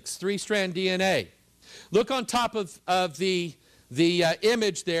triple helix, 3-strand DNA. Look on top of the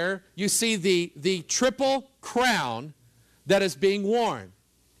image there. You see the triple crown that is being worn.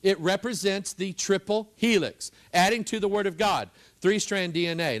 It represents the triple helix, adding to the Word of God, 3-strand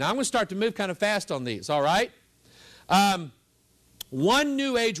DNA. Now I'm going to start to move kind of fast on these, all right? One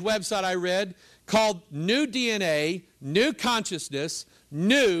New Age website I read called New DNA, New Consciousness,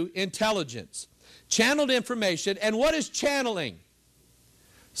 New Intelligence. Channeled information. And what is channeling?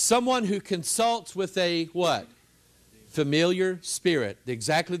 Someone who consults with a what? Familiar spirit.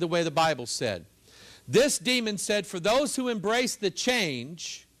 Exactly the way the Bible said. This demon said, for those who embrace the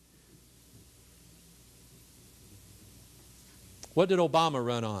change, what did Obama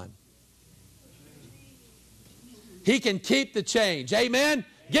run on? He can keep the change. Amen?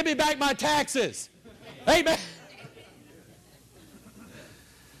 Give me back my taxes. Amen.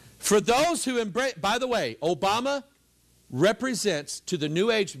 For those who embrace, by the way, Obama represents to the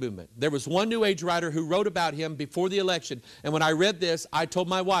New Age movement. There was one New Age writer who wrote about him before the election, and when I read this, I told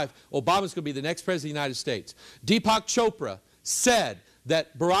my wife, Obama's going to be the next president of the United States. Deepak Chopra said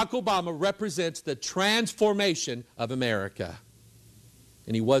that Barack Obama represents the transformation of America.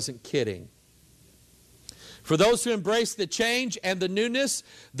 And he wasn't kidding. For those who embrace the change and the newness,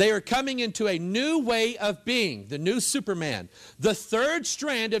 they are coming into a new way of being, the new Superman. The third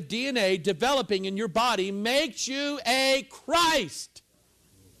strand of DNA developing in your body makes you a Christ.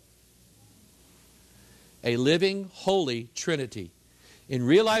 A living, holy Trinity. In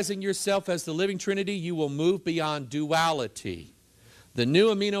realizing yourself as the living Trinity, you will move beyond duality. The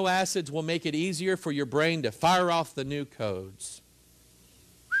new amino acids will make it easier for your brain to fire off the new codes.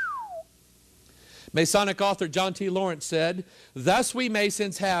 Masonic author John T. Lawrence said, "Thus we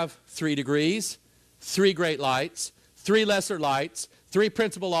Masons have 3 degrees, 3 great lights, 3 lesser lights, 3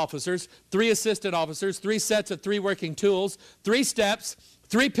 principal officers, 3 assistant officers, 3 sets of 3 working tools, 3 steps,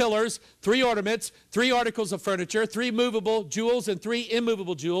 3 pillars, 3 ornaments, 3 articles of furniture, 3 movable jewels and 3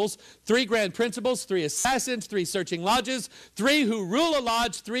 immovable jewels, 3 grand principals, 3 assassins, 3 searching lodges, 3 who rule a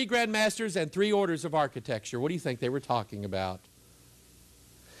lodge, 3 grand masters, and 3 orders of architecture." What do you think they were talking about?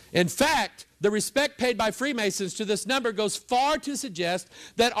 In fact, the respect paid by Freemasons to this number goes far to suggest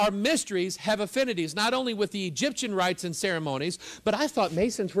that our mysteries have affinities, not only with the Egyptian rites and ceremonies, but I thought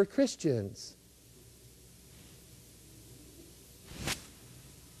Masons were Christians.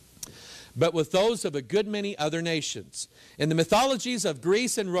 But with those of a good many other nations. In the mythologies of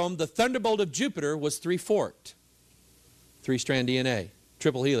Greece and Rome, the thunderbolt of Jupiter was 3-forked, 3-strand DNA.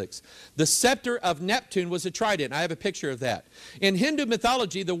 Triple helix. The scepter of Neptune was a trident. I have a picture of that. In Hindu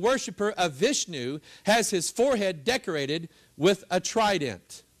mythology, the worshiper of Vishnu has his forehead decorated with a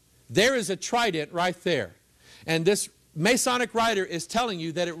trident. There is a trident right there. And this Masonic writer is telling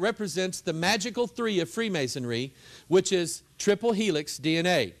you that it represents the magical 3 of Freemasonry, which is triple helix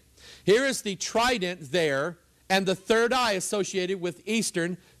DNA. Here is the trident there, and the third eye associated with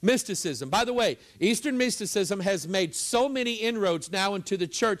Eastern mysticism. By the way, Eastern mysticism has made so many inroads now into the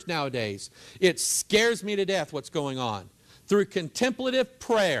church nowadays. It scares me to death what's going on. Through contemplative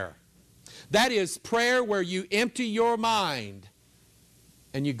prayer. That is prayer where you empty your mind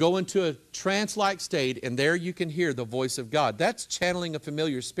and you go into a trance-like state, and there you can hear the voice of God. That's channeling a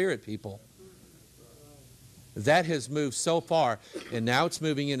familiar spirit, people. That has moved so far, and now it's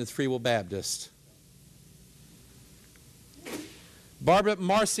moving into the Free Will Baptist. Barbara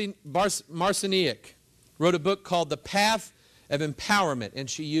Marciniak wrote a book called The Path of Empowerment, and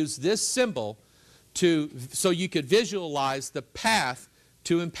she used this symbol so you could visualize the path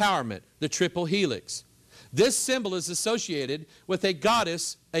to empowerment, the triple helix. This symbol is associated with a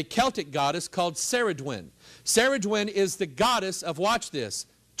goddess, a Celtic goddess called Ceridwen. Ceridwen is the goddess of, watch this,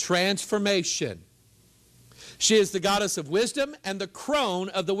 transformation. She is the goddess of wisdom and the crone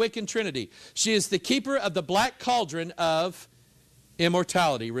of the Wiccan Trinity. She is the keeper of the black cauldron of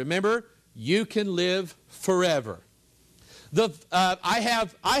immortality. Remember, you can live forever. I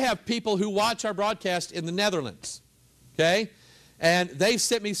have people who watch our broadcast in the Netherlands, okay, and they've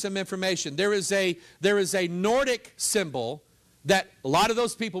sent me some information. There is a Nordic symbol that a lot of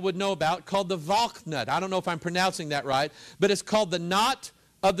those people would know about called the Valknut. I don't know if I'm pronouncing that right, but it's called the knot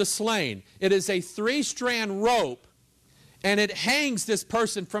of the slain. It is a 3-strand rope, and it hangs this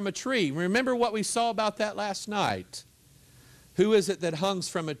person from a tree. Remember what we saw about that last night. Who is it that hangs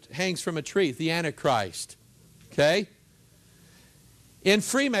from a tree? The Antichrist. Okay? In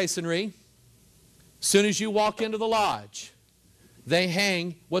Freemasonry, as soon as you walk into the lodge, they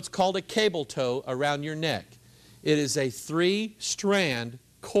hang what's called a cable tow around your neck. It is a 3-strand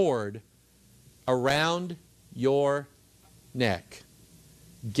cord around your neck.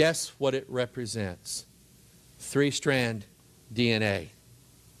 Guess what it represents? 3-strand DNA.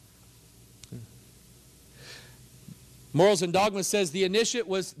 Morals and Dogma says the initiate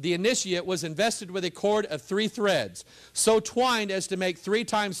was invested with a cord of 3 threads, so twined as to make 3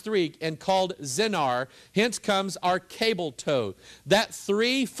 times 3 and called zenar. Hence comes our cable tow. That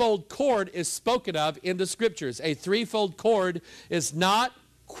 3-fold cord is spoken of in the Scriptures. A 3-fold cord is not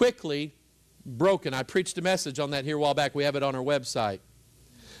quickly broken. I preached a message on that here a while back. We have it on our website.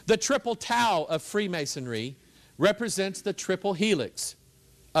 The triple tau of Freemasonry represents the triple helix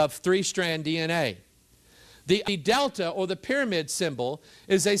of 3-strand DNA. The delta, or the pyramid symbol,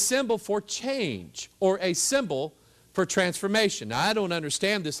 is a symbol for change, or a symbol for transformation. Now, I don't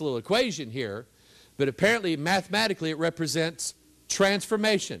understand this little equation here, but apparently, mathematically, it represents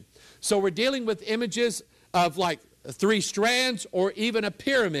transformation. So we're dealing with images of like 3 strands, or even a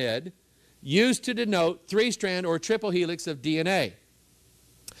pyramid, used to denote 3-strand or triple helix of DNA.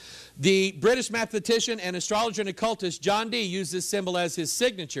 The British mathematician and astrologer and occultist John Dee used this symbol as his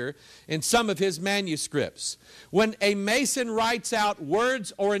signature in some of his manuscripts. When a Mason writes out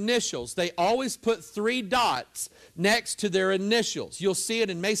words or initials, they always put 3 dots next to their initials. You'll see it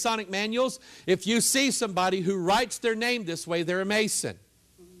in Masonic manuals. If you see somebody who writes their name this way, they're a Mason.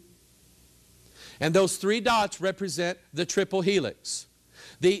 And those 3 dots represent the triple helix.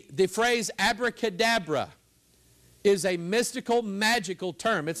 The phrase abracadabra is a mystical, magical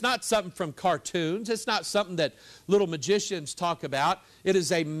term. It's not something from cartoons. It's not something that little magicians talk about. It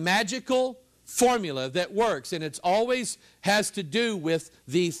is a magical formula that works, and it always has to do with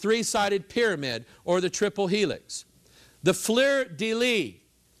the 3-sided pyramid or the triple helix. The fleur-de-lis.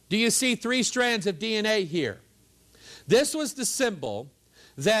 Do you see 3 strands of DNA here? This was the symbol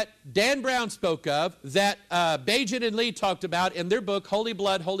that Dan Brown spoke of, that Bajan and Lee talked about in their book, Holy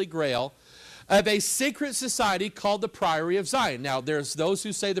Blood, Holy Grail, of a secret society called the Priory of Zion. Now, there's those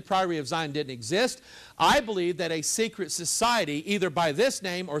who say the Priory of Zion didn't exist. I believe that a secret society, either by this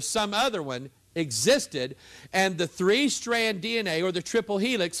name or some other one, existed, and the 3-strand DNA, or the triple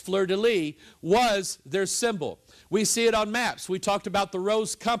helix, fleur-de-lis, was their symbol. We see it on maps. We talked about the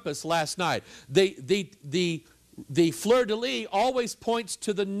rose compass last night. The fleur-de-lis always points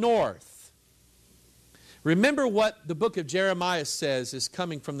to the north. Remember what the book of Jeremiah says is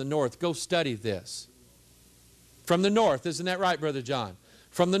coming from the north. Go study this. From the north, isn't that right, Brother John?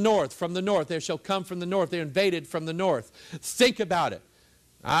 From the north, there shall come from the north. They're invaded from the north. Think about it.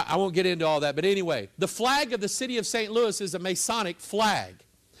 I won't get into all that, but anyway, the flag of the city of St. Louis is a Masonic flag,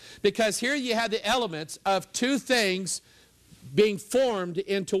 because here you have the elements of 2 things being formed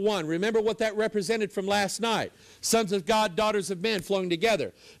into one. Remember what that represented from last night. Sons of God, daughters of men flowing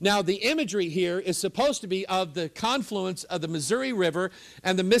together. Now the imagery here is supposed to be of the confluence of the Missouri River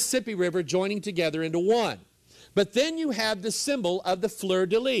and the Mississippi River joining together into one. But then you have the symbol of the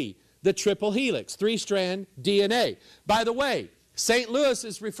fleur-de-lis, the triple helix, 3-strand DNA. By the way, St. Louis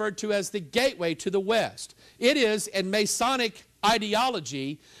is referred to as the gateway to the West. It is in Masonic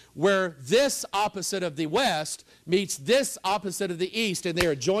ideology where this opposite of the West meets this opposite of the East, and they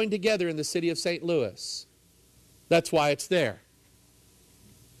are joined together in the city of St. Louis. That's why it's there.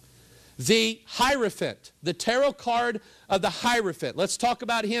 The Hierophant, the tarot card of the Hierophant. Let's talk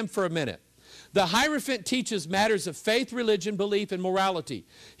about him for a minute. The Hierophant teaches matters of faith, religion, belief, and morality.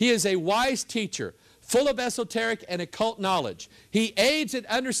 He is a wise teacher, full of esoteric and occult knowledge. He aids in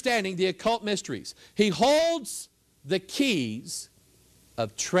understanding the occult mysteries. He holds the keys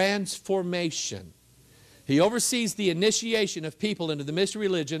of transformation. He oversees the initiation of people into the mystery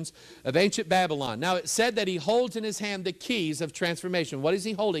religions of ancient Babylon. Now it said that he holds in his hand the keys of transformation. What is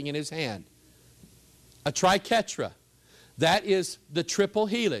he holding in his hand? A triquetra. That is the triple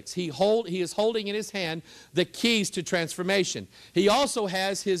helix. He is holding in his hand the keys to transformation. He also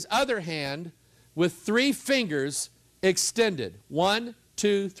has his other hand with 3 fingers extended. 1,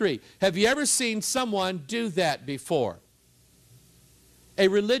 2, 3. Have you ever seen someone do that before? A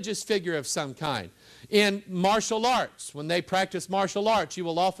religious figure of some kind. In martial arts, when they practice martial arts, you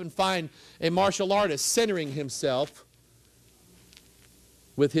will often find a martial artist centering himself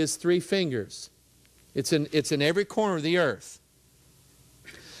with his 3 fingers. It's in every corner of the earth.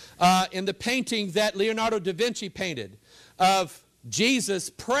 In the painting that Leonardo da Vinci painted of Jesus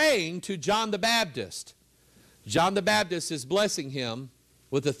praying to John the Baptist, John the Baptist is blessing him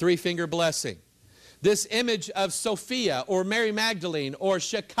with a 3-finger blessing. This image of Sophia, or Mary Magdalene, or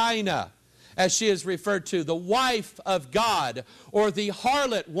Shekinah, as she is referred to, the wife of God, or the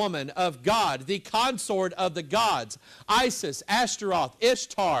harlot woman of God, the consort of the gods, Isis, Ashtaroth,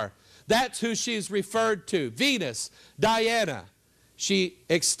 Ishtar, that's who she's referred to, Venus, Diana. She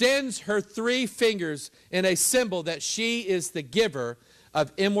extends her 3 fingers in a symbol that she is the giver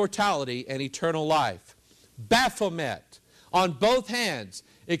of immortality and eternal life. Baphomet, on both hands,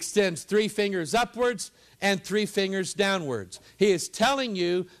 extends 3 fingers upwards and 3 fingers downwards. He is telling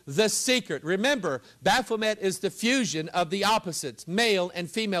you the secret. Remember, Baphomet is the fusion of the opposites, male and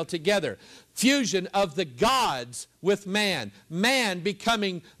female together. Fusion of the gods with man. Man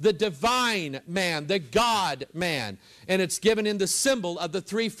becoming the divine man, the God man. And it's given in the symbol of the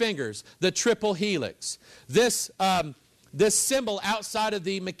 3 fingers, the triple helix. This symbol outside of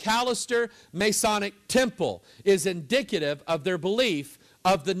the McAllister Masonic Temple is indicative of their belief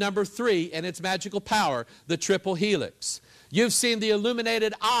of the number 3 and its magical power, the triple helix. You've seen the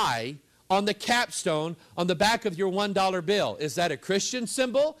illuminated eye on the capstone on the back of your $1 bill. Is that a Christian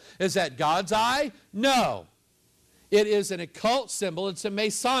symbol? Is that God's eye? No. It is an occult symbol. It's a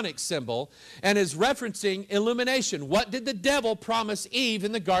Masonic symbol and is referencing illumination. What did the devil promise Eve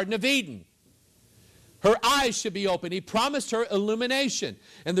in the Garden of Eden? Her eyes should be open. He promised her illumination.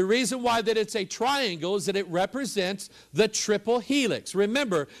 And the reason why that it's a triangle is that it represents the triple helix.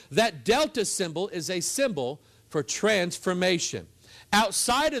 Remember, that delta symbol is a symbol for transformation.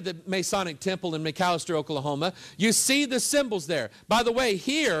 Outside of the Masonic Temple in McAlester, Oklahoma, you see the symbols there. By the way,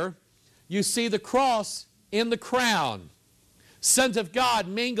 here you see the cross in the crown. Sons of God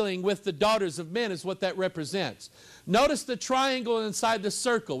mingling with the daughters of men is what that represents. Notice the triangle inside the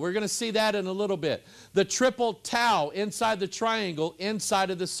circle. We're going to see that in a little bit. The triple tau inside the triangle, inside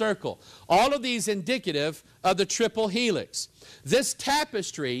of the circle. All of these indicative of the triple helix. This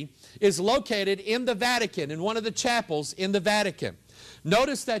tapestry is located in the Vatican, in one of the chapels in the Vatican.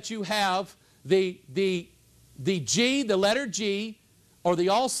 Notice that you have the G, the letter G, or the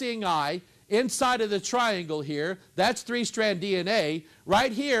all-seeing eye, inside of the triangle here. That's three-strand DNA.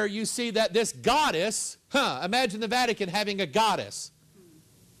 Right here, you see that this goddess, imagine the Vatican having a goddess.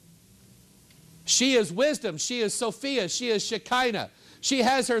 She is wisdom. She is Sophia. She is Shekinah. She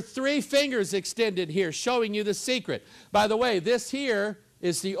has her 3 fingers extended here, showing you the secret. By the way, this here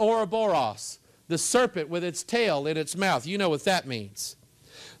is the Ouroboros, the serpent with its tail in its mouth. You know what that means.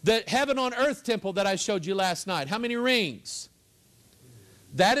 The heaven on earth temple that I showed you last night, how many rings?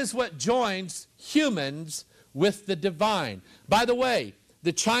 That is what joins humans with the divine. By the way,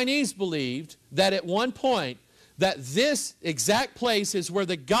 the Chinese believed that at one point that this exact place is where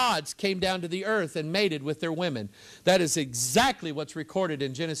the gods came down to the earth and mated with their women. That is exactly what's recorded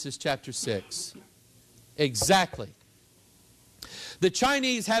in Genesis chapter 6. Exactly. The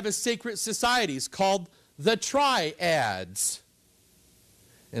Chinese have a secret societies called the Triads.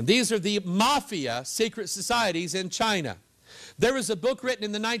 And these are the mafia secret societies in China. There was a book written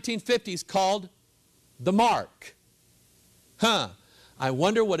in the 1950s called The Mark. I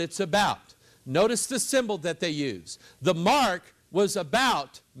wonder what it's about. Notice the symbol that they use. The mark was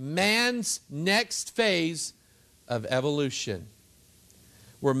about man's next phase of evolution,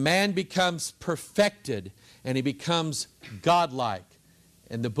 where man becomes perfected and he becomes godlike.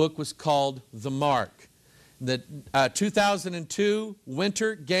 And the book was called The Mark. The 2002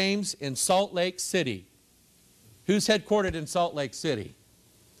 Winter Games in Salt Lake City. Who's headquartered in Salt Lake City?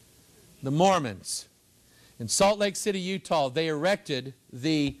 The Mormons. In Salt Lake City, Utah, they erected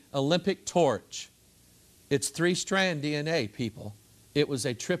the Olympic torch. It's 3-strand DNA, people. It was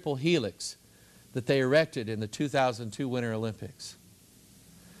a triple helix that they erected in the 2002 Winter Olympics.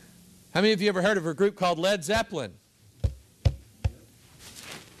 How many of you ever heard of a group called Led Zeppelin?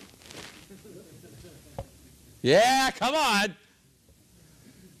 Yeah, come on.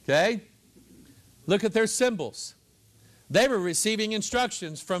 Okay? Look at their symbols. They were receiving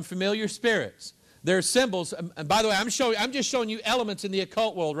instructions from familiar spirits. Their symbols, and by the way, I'm just showing you elements in the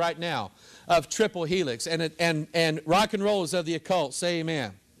occult world right now of triple helix, and rock and roll is of the occult. Say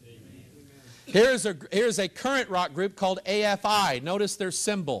amen. Amen. Here's a current rock group called AFI. Notice their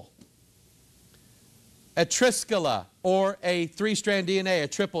symbol. A triskela, or a 3-strand DNA, a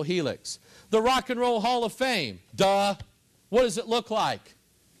triple helix. The Rock and Roll Hall of Fame. Duh. What does it look like?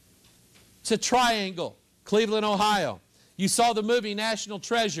 It's a triangle. Cleveland, Ohio. You saw the movie National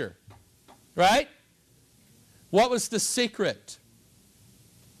Treasure, right? What was the secret?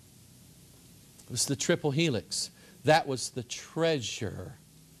 It was the triple helix. That was the treasure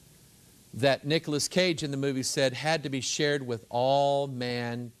that Nicolas Cage in the movie said had to be shared with all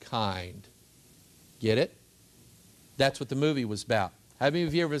mankind. Get it? That's what the movie was about. How many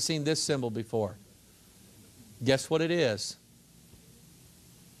of you ever seen this symbol before? Guess what it is?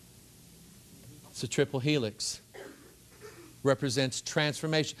 It's a triple helix. Represents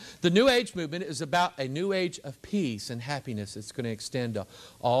transformation. The New Age movement is about a new age of peace and happiness that's going to extend to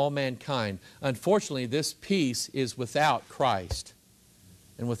all mankind. Unfortunately, this peace is without Christ.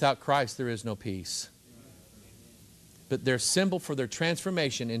 And without Christ, there is no peace. But their symbol for their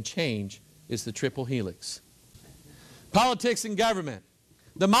transformation and change is the triple helix. Politics and government.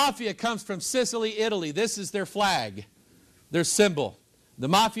 The mafia comes from Sicily, Italy. This is their flag, their symbol. The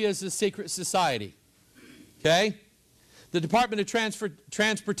mafia is a secret society. Okay? The Department of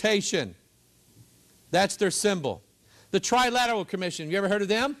Transportation, that's their symbol. The Trilateral Commission, you ever heard of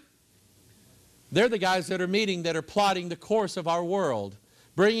them? They're the guys that are meeting, that are plotting the course of our world,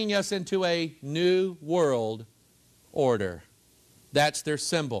 bringing us into a new world order. That's their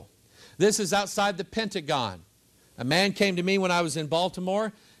symbol. This is outside the Pentagon. A man came to me when I was in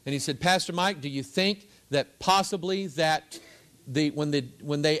Baltimore, and he said, Pastor Mike, do you think that possibly that when they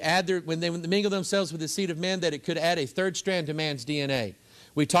mingle themselves with the seed of men, that it could add a 3rd strand to man's DNA?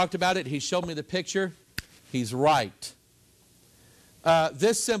 We talked about it. He showed me the picture. He's right.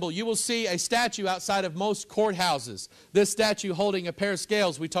 this symbol. You will see a statue outside of most courthouses. This statue holding a pair of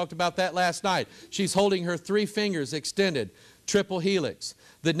scales. We talked about that last night. She's holding her 3 fingers extended. Triple helix.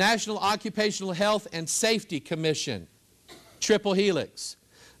 The National Occupational Health and Safety Commission. Triple helix.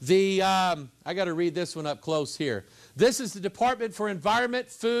 I got to read this one up close here. This is the Department for Environment,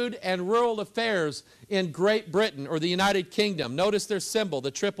 Food, and Rural Affairs in Great Britain, or the United Kingdom. Notice their symbol, the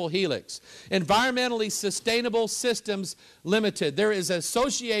triple helix. Environmentally Sustainable Systems Limited. There is an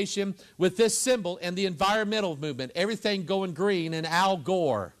association with this symbol and the environmental movement. Everything going green, and Al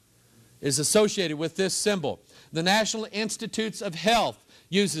Gore is associated with this symbol. The National Institutes of Health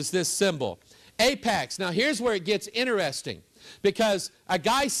uses this symbol. Apex. Now here's where it gets interesting. Because a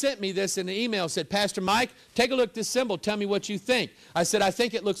guy sent me this in an email, said, Pastor Mike, take a look at this symbol, tell me what you think. I said, I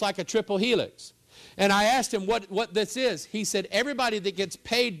think it looks like a triple helix. And I asked him what this is. He said, everybody that gets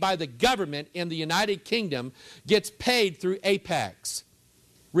paid by the government in the United Kingdom gets paid through Apex.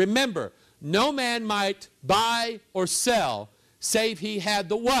 Remember, no man might buy or sell save he had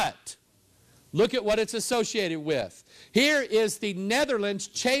the what? Look at what it's associated with. Here is the Netherlands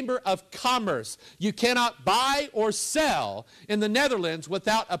Chamber of Commerce. You cannot buy or sell in the Netherlands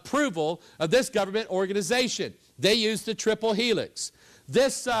without approval of this government organization. They use the triple helix.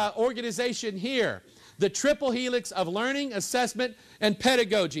 This organization here, the triple helix of learning, assessment, and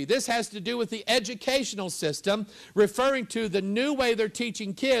pedagogy. This has to do with the educational system, referring to the new way they're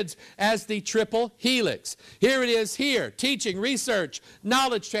teaching kids as the triple helix. Here it is here, teaching, research,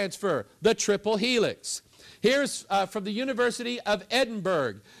 knowledge transfer, the triple helix. Here's from the University of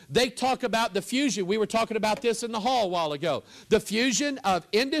Edinburgh. They talk about the fusion. We were talking about this in the hall a while ago. The fusion of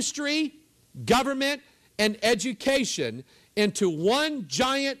industry, government, and education into one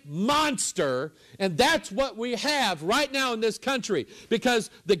giant monster, and that's what we have right now in this country, because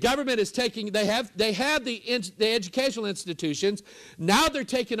the government is taking, they have the educational institutions, now they're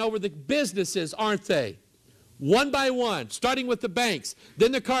taking over the businesses, aren't they? One by one, starting with the banks,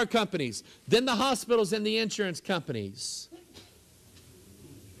 then the car companies, then the hospitals and the insurance companies.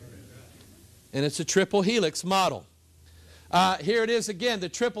 And it's a triple helix model. Here it is again, the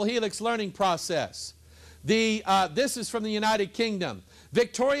triple helix learning process. This is from the United Kingdom.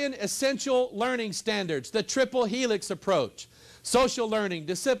 Victorian Essential Learning Standards, the triple helix approach. Social learning,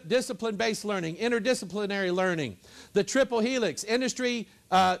 discipline-based learning, interdisciplinary learning. The triple helix, industry,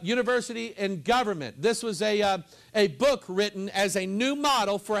 university, and government. This was a book written as a new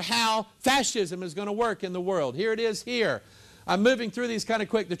model for how fascism is going to work in the world. Here it is here. I'm moving through these kind of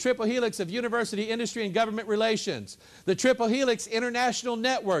quick. The triple helix of university, industry, and government relations. The triple helix international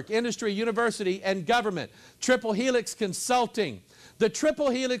network, industry, university, and government. Triple helix consulting. The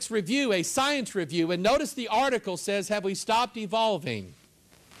triple helix review, a science review. And notice the article says, have we stopped evolving?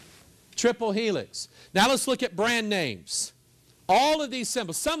 Triple helix. Now let's look at brand names. All of these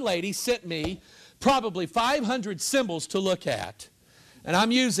symbols. Some lady sent me probably 500 symbols to look at. And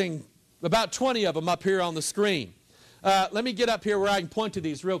I'm using about 20 of them up here on the screen. Let me get up here where I can point to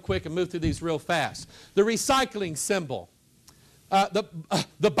these real quick and move through these real fast. The recycling symbol. The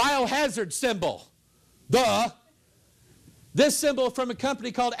biohazard symbol. This symbol from a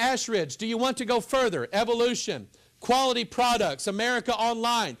company called Ashridge. Do you want to go further? Evolution. Quality products. America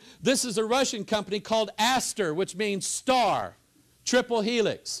Online. This is a Russian company called Aster, which means star. Triple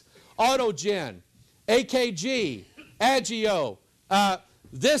helix. Autogen. AKG. Agio.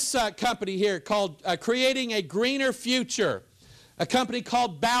 This company here called Creating a Greener Future. A company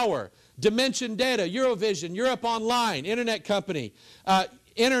called Bauer. Dimension Data. Eurovision. Europe Online. Internet company.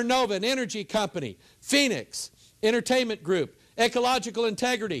 Internova, an energy company. Phoenix. Entertainment Group, Ecological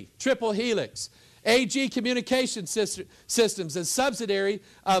Integrity, Triple Helix, AG Communication Systems, a subsidiary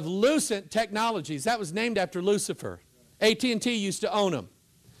of Lucent Technologies. That was named after Lucifer. AT&T used to own them.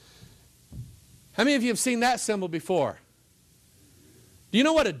 How many of you have seen that symbol before? Do you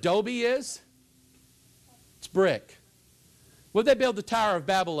know what Adobe is? It's brick. What did they build the Tower of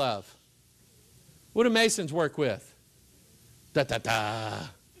Babel of? What do Masons work with? Da-da-da.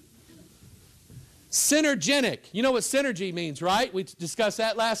 Synergenic. You know what synergy means, right? We discussed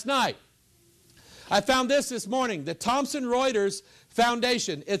that last night. I found this morning. The Thomson Reuters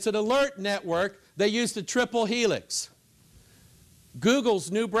Foundation. It's an alert network. They use the triple helix.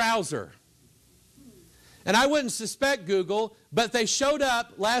 Google's new browser. And I wouldn't suspect Google, but they showed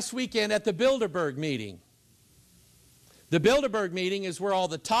up last weekend at the Bilderberg meeting. The Bilderberg meeting is where all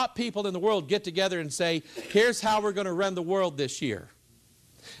the top people in the world get together and say, here's how we're going to run the world this year.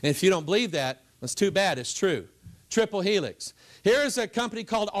 And if you don't believe that, that's too bad. It's true. Triple helix. Here's a company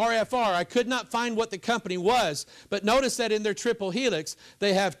called RFR. I could not find what the company was, but notice that in their triple helix,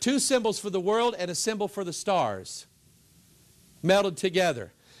 they have 2 symbols for the world and a symbol for the stars. melded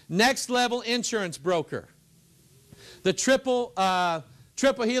together. Next level insurance broker. The Triple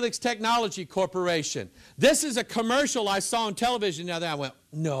Helix Technology Corporation. This is a commercial I saw on television the other day. I went,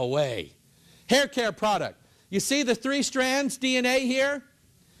 no way. Hair care product. You see the 3 strands DNA here?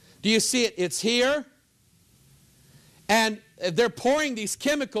 Do you see it? It's here. And they're pouring these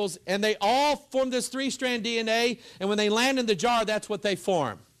chemicals, and they all form this 3-strand DNA, and when they land in the jar, that's what they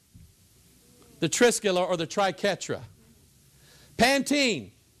form. The Triscula or the Triquetra.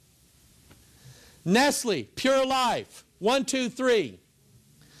 Pantene. Nestle, Pure Life, 1, 2, 3.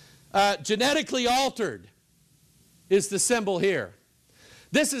 Genetically altered is the symbol here.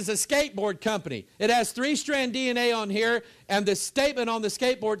 This is a skateboard company. It has 3-strand DNA on here, and the statement on the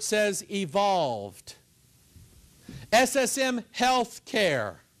skateboard says evolved. SSM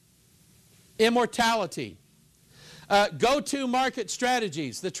Healthcare, Immortality. Go-to market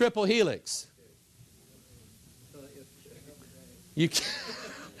strategies, the Triple Helix.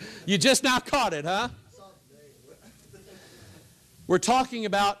 You just now caught it, huh? We're talking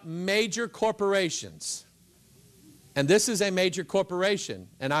about major corporations. And this is a major corporation.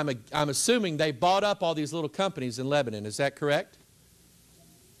 And I'm assuming they bought up all these little companies in Lebanon. Is that correct?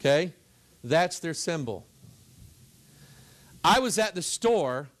 Okay. That's their symbol. I was at the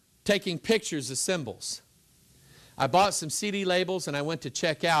store taking pictures of symbols. I bought some CD labels and I went to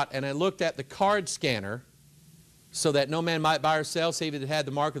check out, and I looked at the card scanner so that no man might buy or sell save it had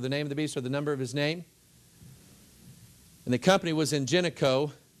the mark of the name of the beast or the number of his name. And the company was in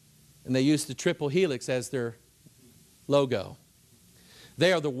Ingenico, and they used the Triple Helix as their logo.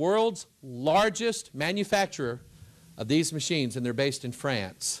 They are the world's largest manufacturer of these machines, and they're based in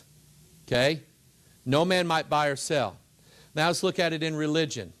France. Okay? No man might buy or sell. Now let's look at it in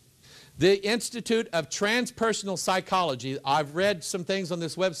religion. The Institute of Transpersonal Psychology, I've read some things on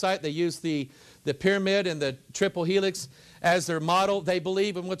this website. They use the pyramid and the Triple Helix as their model. They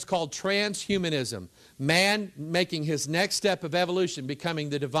believe in what's called transhumanism. Man making his next step of evolution, becoming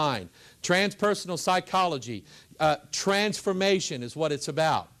the divine. Transpersonal psychology. Transformation is what it's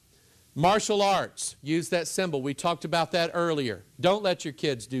about. Martial arts, use that symbol. We talked about that earlier. Don't let your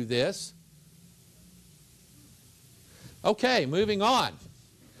kids do this. Okay, moving on.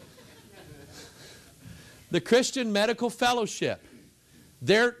 The Christian Medical Fellowship.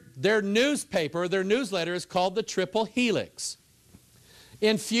 Their newspaper, their newsletter is called the Triple Helix.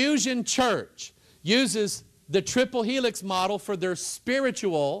 Infusion Church uses the Triple Helix model for their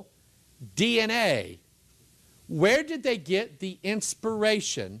spiritual DNA. Where did they get the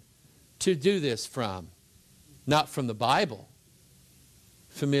inspiration to do this from? Not from the Bible.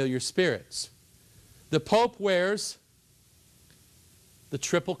 Familiar spirits. The Pope wears the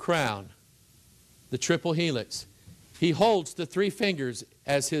triple crown, the Triple Helix. He holds the 3 fingers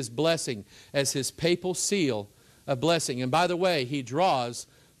as his blessing, as his papal seal of blessing. And by the way, he draws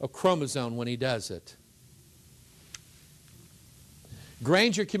a chromosome when he does it.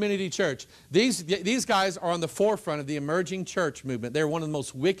 Granger Community Church. These guys are on the forefront of the emerging church movement. They're one of the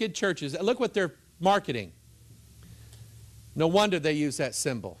most wicked churches. Look what they're marketing. No wonder they use that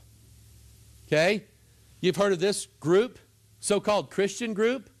symbol. Okay? You've heard of this group, so-called Christian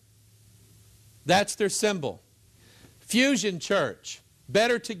group? That's their symbol. Fusion Church.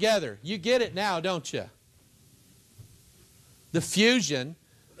 Better together. You get it now, don't you? The fusion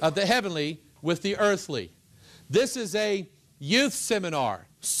of the heavenly with the earthly. This is a youth seminar.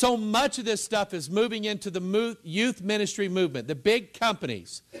 So much of this stuff is moving into the youth ministry movement, the big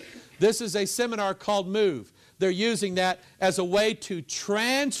companies. This is a seminar called Move. They're using that as a way to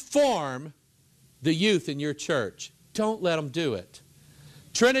transform the youth in your church. Don't let them do it.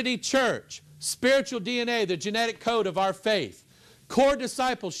 Trinity Church, spiritual DNA, the genetic code of our faith. Core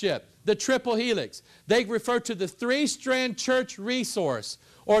discipleship, the Triple Helix. They refer to the 3-strand church resource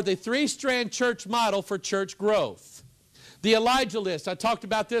or the 3-strand church model for church growth. The Elijah list, I talked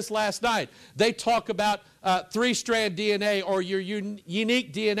about this last night. They talk about 3-strand DNA or your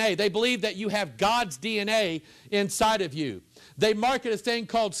unique DNA. They believe that you have God's DNA inside of you. They market a thing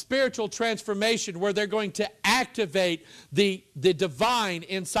called spiritual transformation where they're going to activate the divine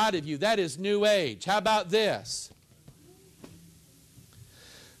inside of you. That is New Age. How about this?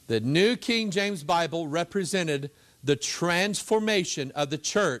 The New King James Bible represented the transformation of the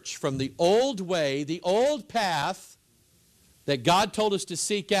church from the old way, the old path that God told us to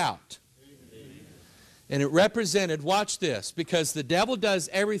seek out. Amen. And it represented, watch this, because the devil does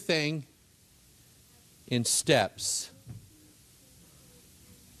everything in steps.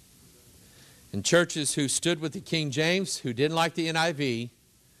 And churches who stood with the King James, who didn't like the NIV,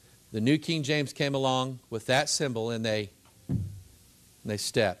 the New King James came along with that symbol and they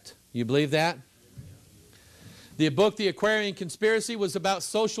stepped. You believe that? The book, The Aquarian Conspiracy, was about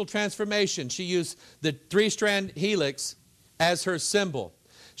social transformation. She used the three-strand helix as her symbol.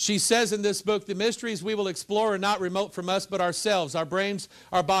 She says in this book, the mysteries we will explore are not remote from us, but ourselves, our brains,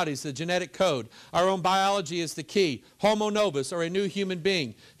 our bodies, the genetic code. Our own biology is the key. Homo novus, or a new human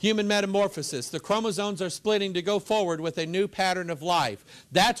being. Human metamorphosis. The chromosomes are splitting to go forward with a new pattern of life.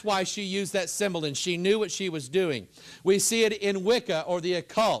 That's why she used that symbol, and she knew what she was doing. We see it in Wicca, or the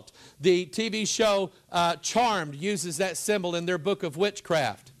occult. The TV show Charmed uses that symbol in their book of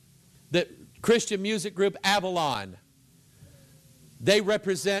witchcraft. The Christian music group Avalon. They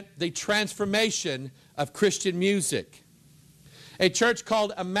represent the transformation of Christian music. A church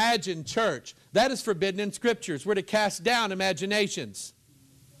called Imagine Church. That is forbidden in Scriptures. We're to cast down imaginations.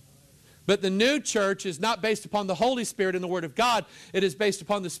 But the new church is not based upon the Holy Spirit and the Word of God. It is based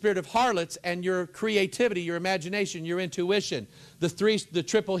upon the spirit of harlots and your creativity, your imagination, your intuition. The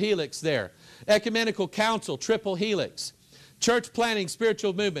triple helix there. Ecumenical council, triple helix. Church planning,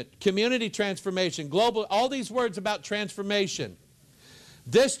 spiritual movement. Community transformation, global, all these words about transformation.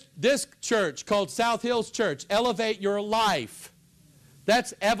 This church called South Hills Church, elevate your life.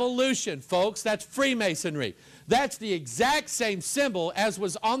 That's evolution, folks. That's Freemasonry. That's the exact same symbol as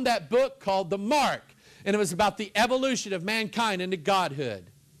was on that book called The Mark. And it was about the evolution of mankind into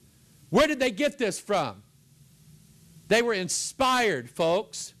godhood. Where did they get this from? They were inspired,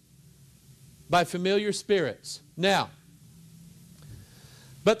 folks, by familiar spirits. Now,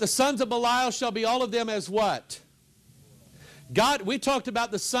 but the sons of Belial shall be all of them as what? God, we talked about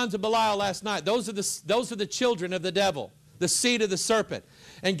the sons of Belial last night. Those are the children of the devil, the seed of the serpent.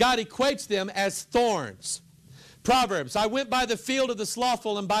 And God equates them as thorns. Proverbs, I went by the field of the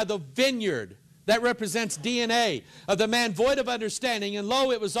slothful and by the vineyard. That represents DNA of the man void of understanding. And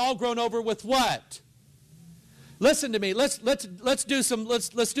lo, it was all grown over with what? Listen to me. Let's do some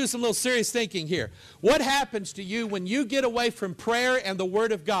little serious thinking here. What happens to you when you get away from prayer and the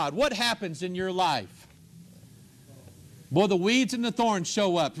Word of God? What happens in your life? Boy, the weeds and the thorns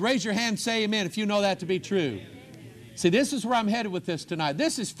show up. Raise your hand, say amen if you know that to be true. See, this is where I'm headed with this tonight.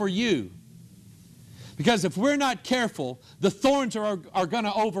 This is for you. Because if we're not careful, the thorns are going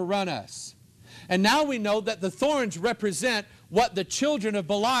to overrun us. And now we know that the thorns represent what the children of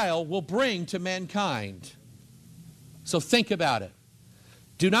Belial will bring to mankind. So think about it.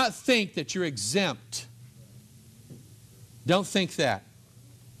 Do not think that you're exempt. Don't think that.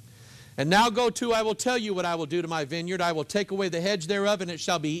 And now go to, I will tell you what I will do to my vineyard. I will take away the hedge thereof, and it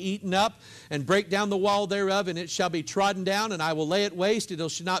shall be eaten up, and break down the wall thereof, and it shall be trodden down, and I will lay it waste.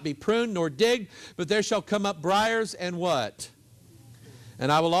 It shall not be pruned nor digged, but there shall come up briars and what?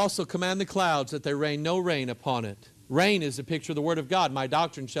 And I will also command the clouds that there rain no rain upon it. Rain is a picture of the Word of God. My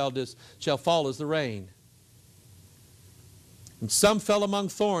doctrine shall fall as the rain. And some fell among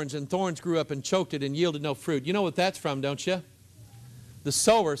thorns, and thorns grew up and choked it and yielded no fruit. You know what that's from, don't you? The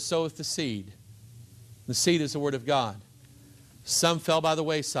sower soweth the seed. The seed is the Word of God. Some fell by the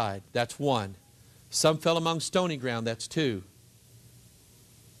wayside. That's one. Some fell among stony ground. That's two.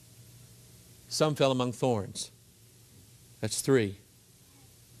 Some fell among thorns. That's three.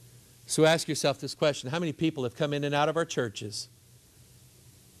 So ask yourself this question. How many people have come in and out of our churches?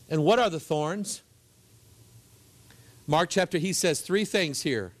 And what are the thorns? Mark chapter, he says three things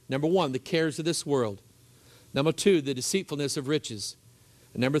here. Number one, the cares of this world. Number two, the deceitfulness of riches.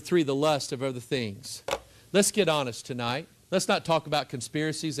 And number three, the lust of other things. Let's get honest tonight. Let's not talk about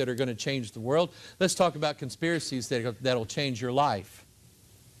conspiracies that are going to change the world. Let's talk about conspiracies that will change your life.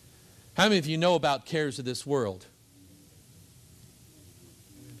 How many of you know about cares of this world?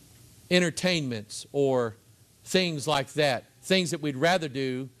 Entertainments or things like that. Things that we'd rather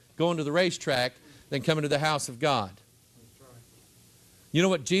do going to the racetrack than coming to the house of God. You know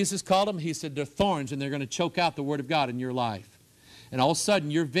what Jesus called them? He said they're thorns and they're going to choke out the Word of God in your life. And all of a sudden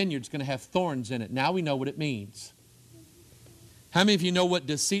your vineyard's going to have thorns in it. Now we know what it means. How many of you know what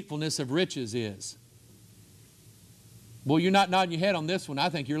deceitfulness of riches is? Well, you're not nodding your head on this one. I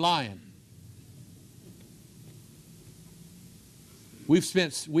think you're lying. We've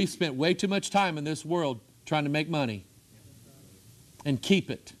spent way too much time in this world trying to make money and keep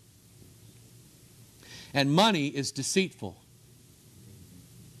it. And money is deceitful.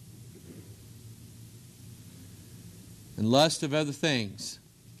 And lust of other things.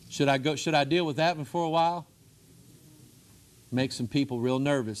 Should I deal with that one for a while? Make some people real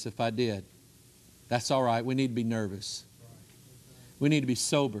nervous if I did. That's all right. We need to be nervous. We need to be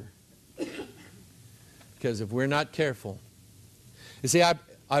sober. Because if we're not careful. You see,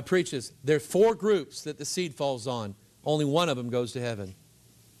 I preach this. There are 4 groups that the seed falls on. Only one of them goes to heaven.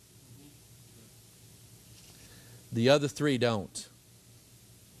 The other 3 don't.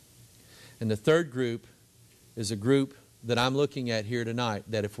 And the third group is a group that I'm looking at here tonight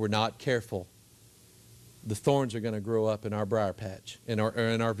that if we're not careful, the thorns are going to grow up in our briar patch, in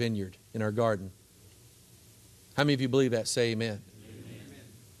our vineyard, in our garden. How many of you believe that? Say amen. Amen.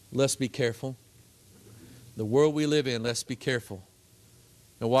 Let's be careful. The world we live in, let's be careful.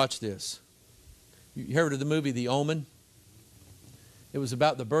 Now watch this. You heard of the movie The Omen? It was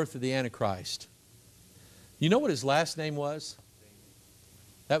about the birth of the Antichrist. You know what his last name was?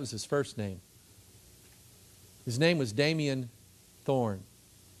 That was his first name. His name was Damien Thorn.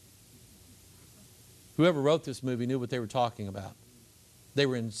 Whoever wrote this movie knew what they were talking about. They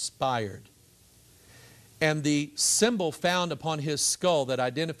were inspired. And the symbol found upon his skull that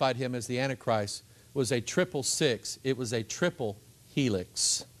identified him as the Antichrist was a 666. It was a triple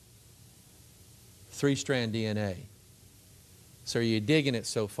helix. 3-strand DNA. So are you digging it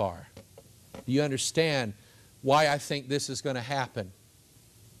so far? Do you understand why I think this is going to happen?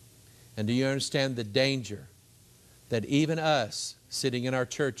 And do you understand the danger that even us sitting in our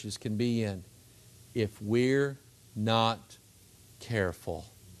churches can be in if we're not careful?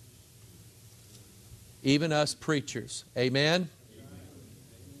 Even us preachers. Amen?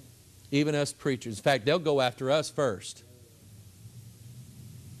 Even us preachers. In fact, they'll go after us first.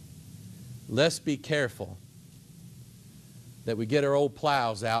 Let's be careful that we get our old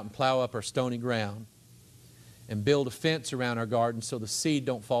plows out and plow up our stony ground and build a fence around our garden so the seed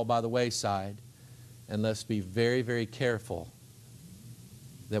don't fall by the wayside. And let's be very, very careful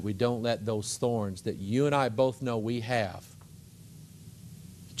that we don't let those thorns that you and I both know we have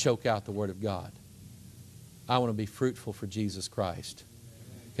choke out the Word of God. I want to be fruitful for Jesus Christ.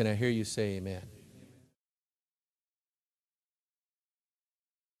 Can I hear you say amen?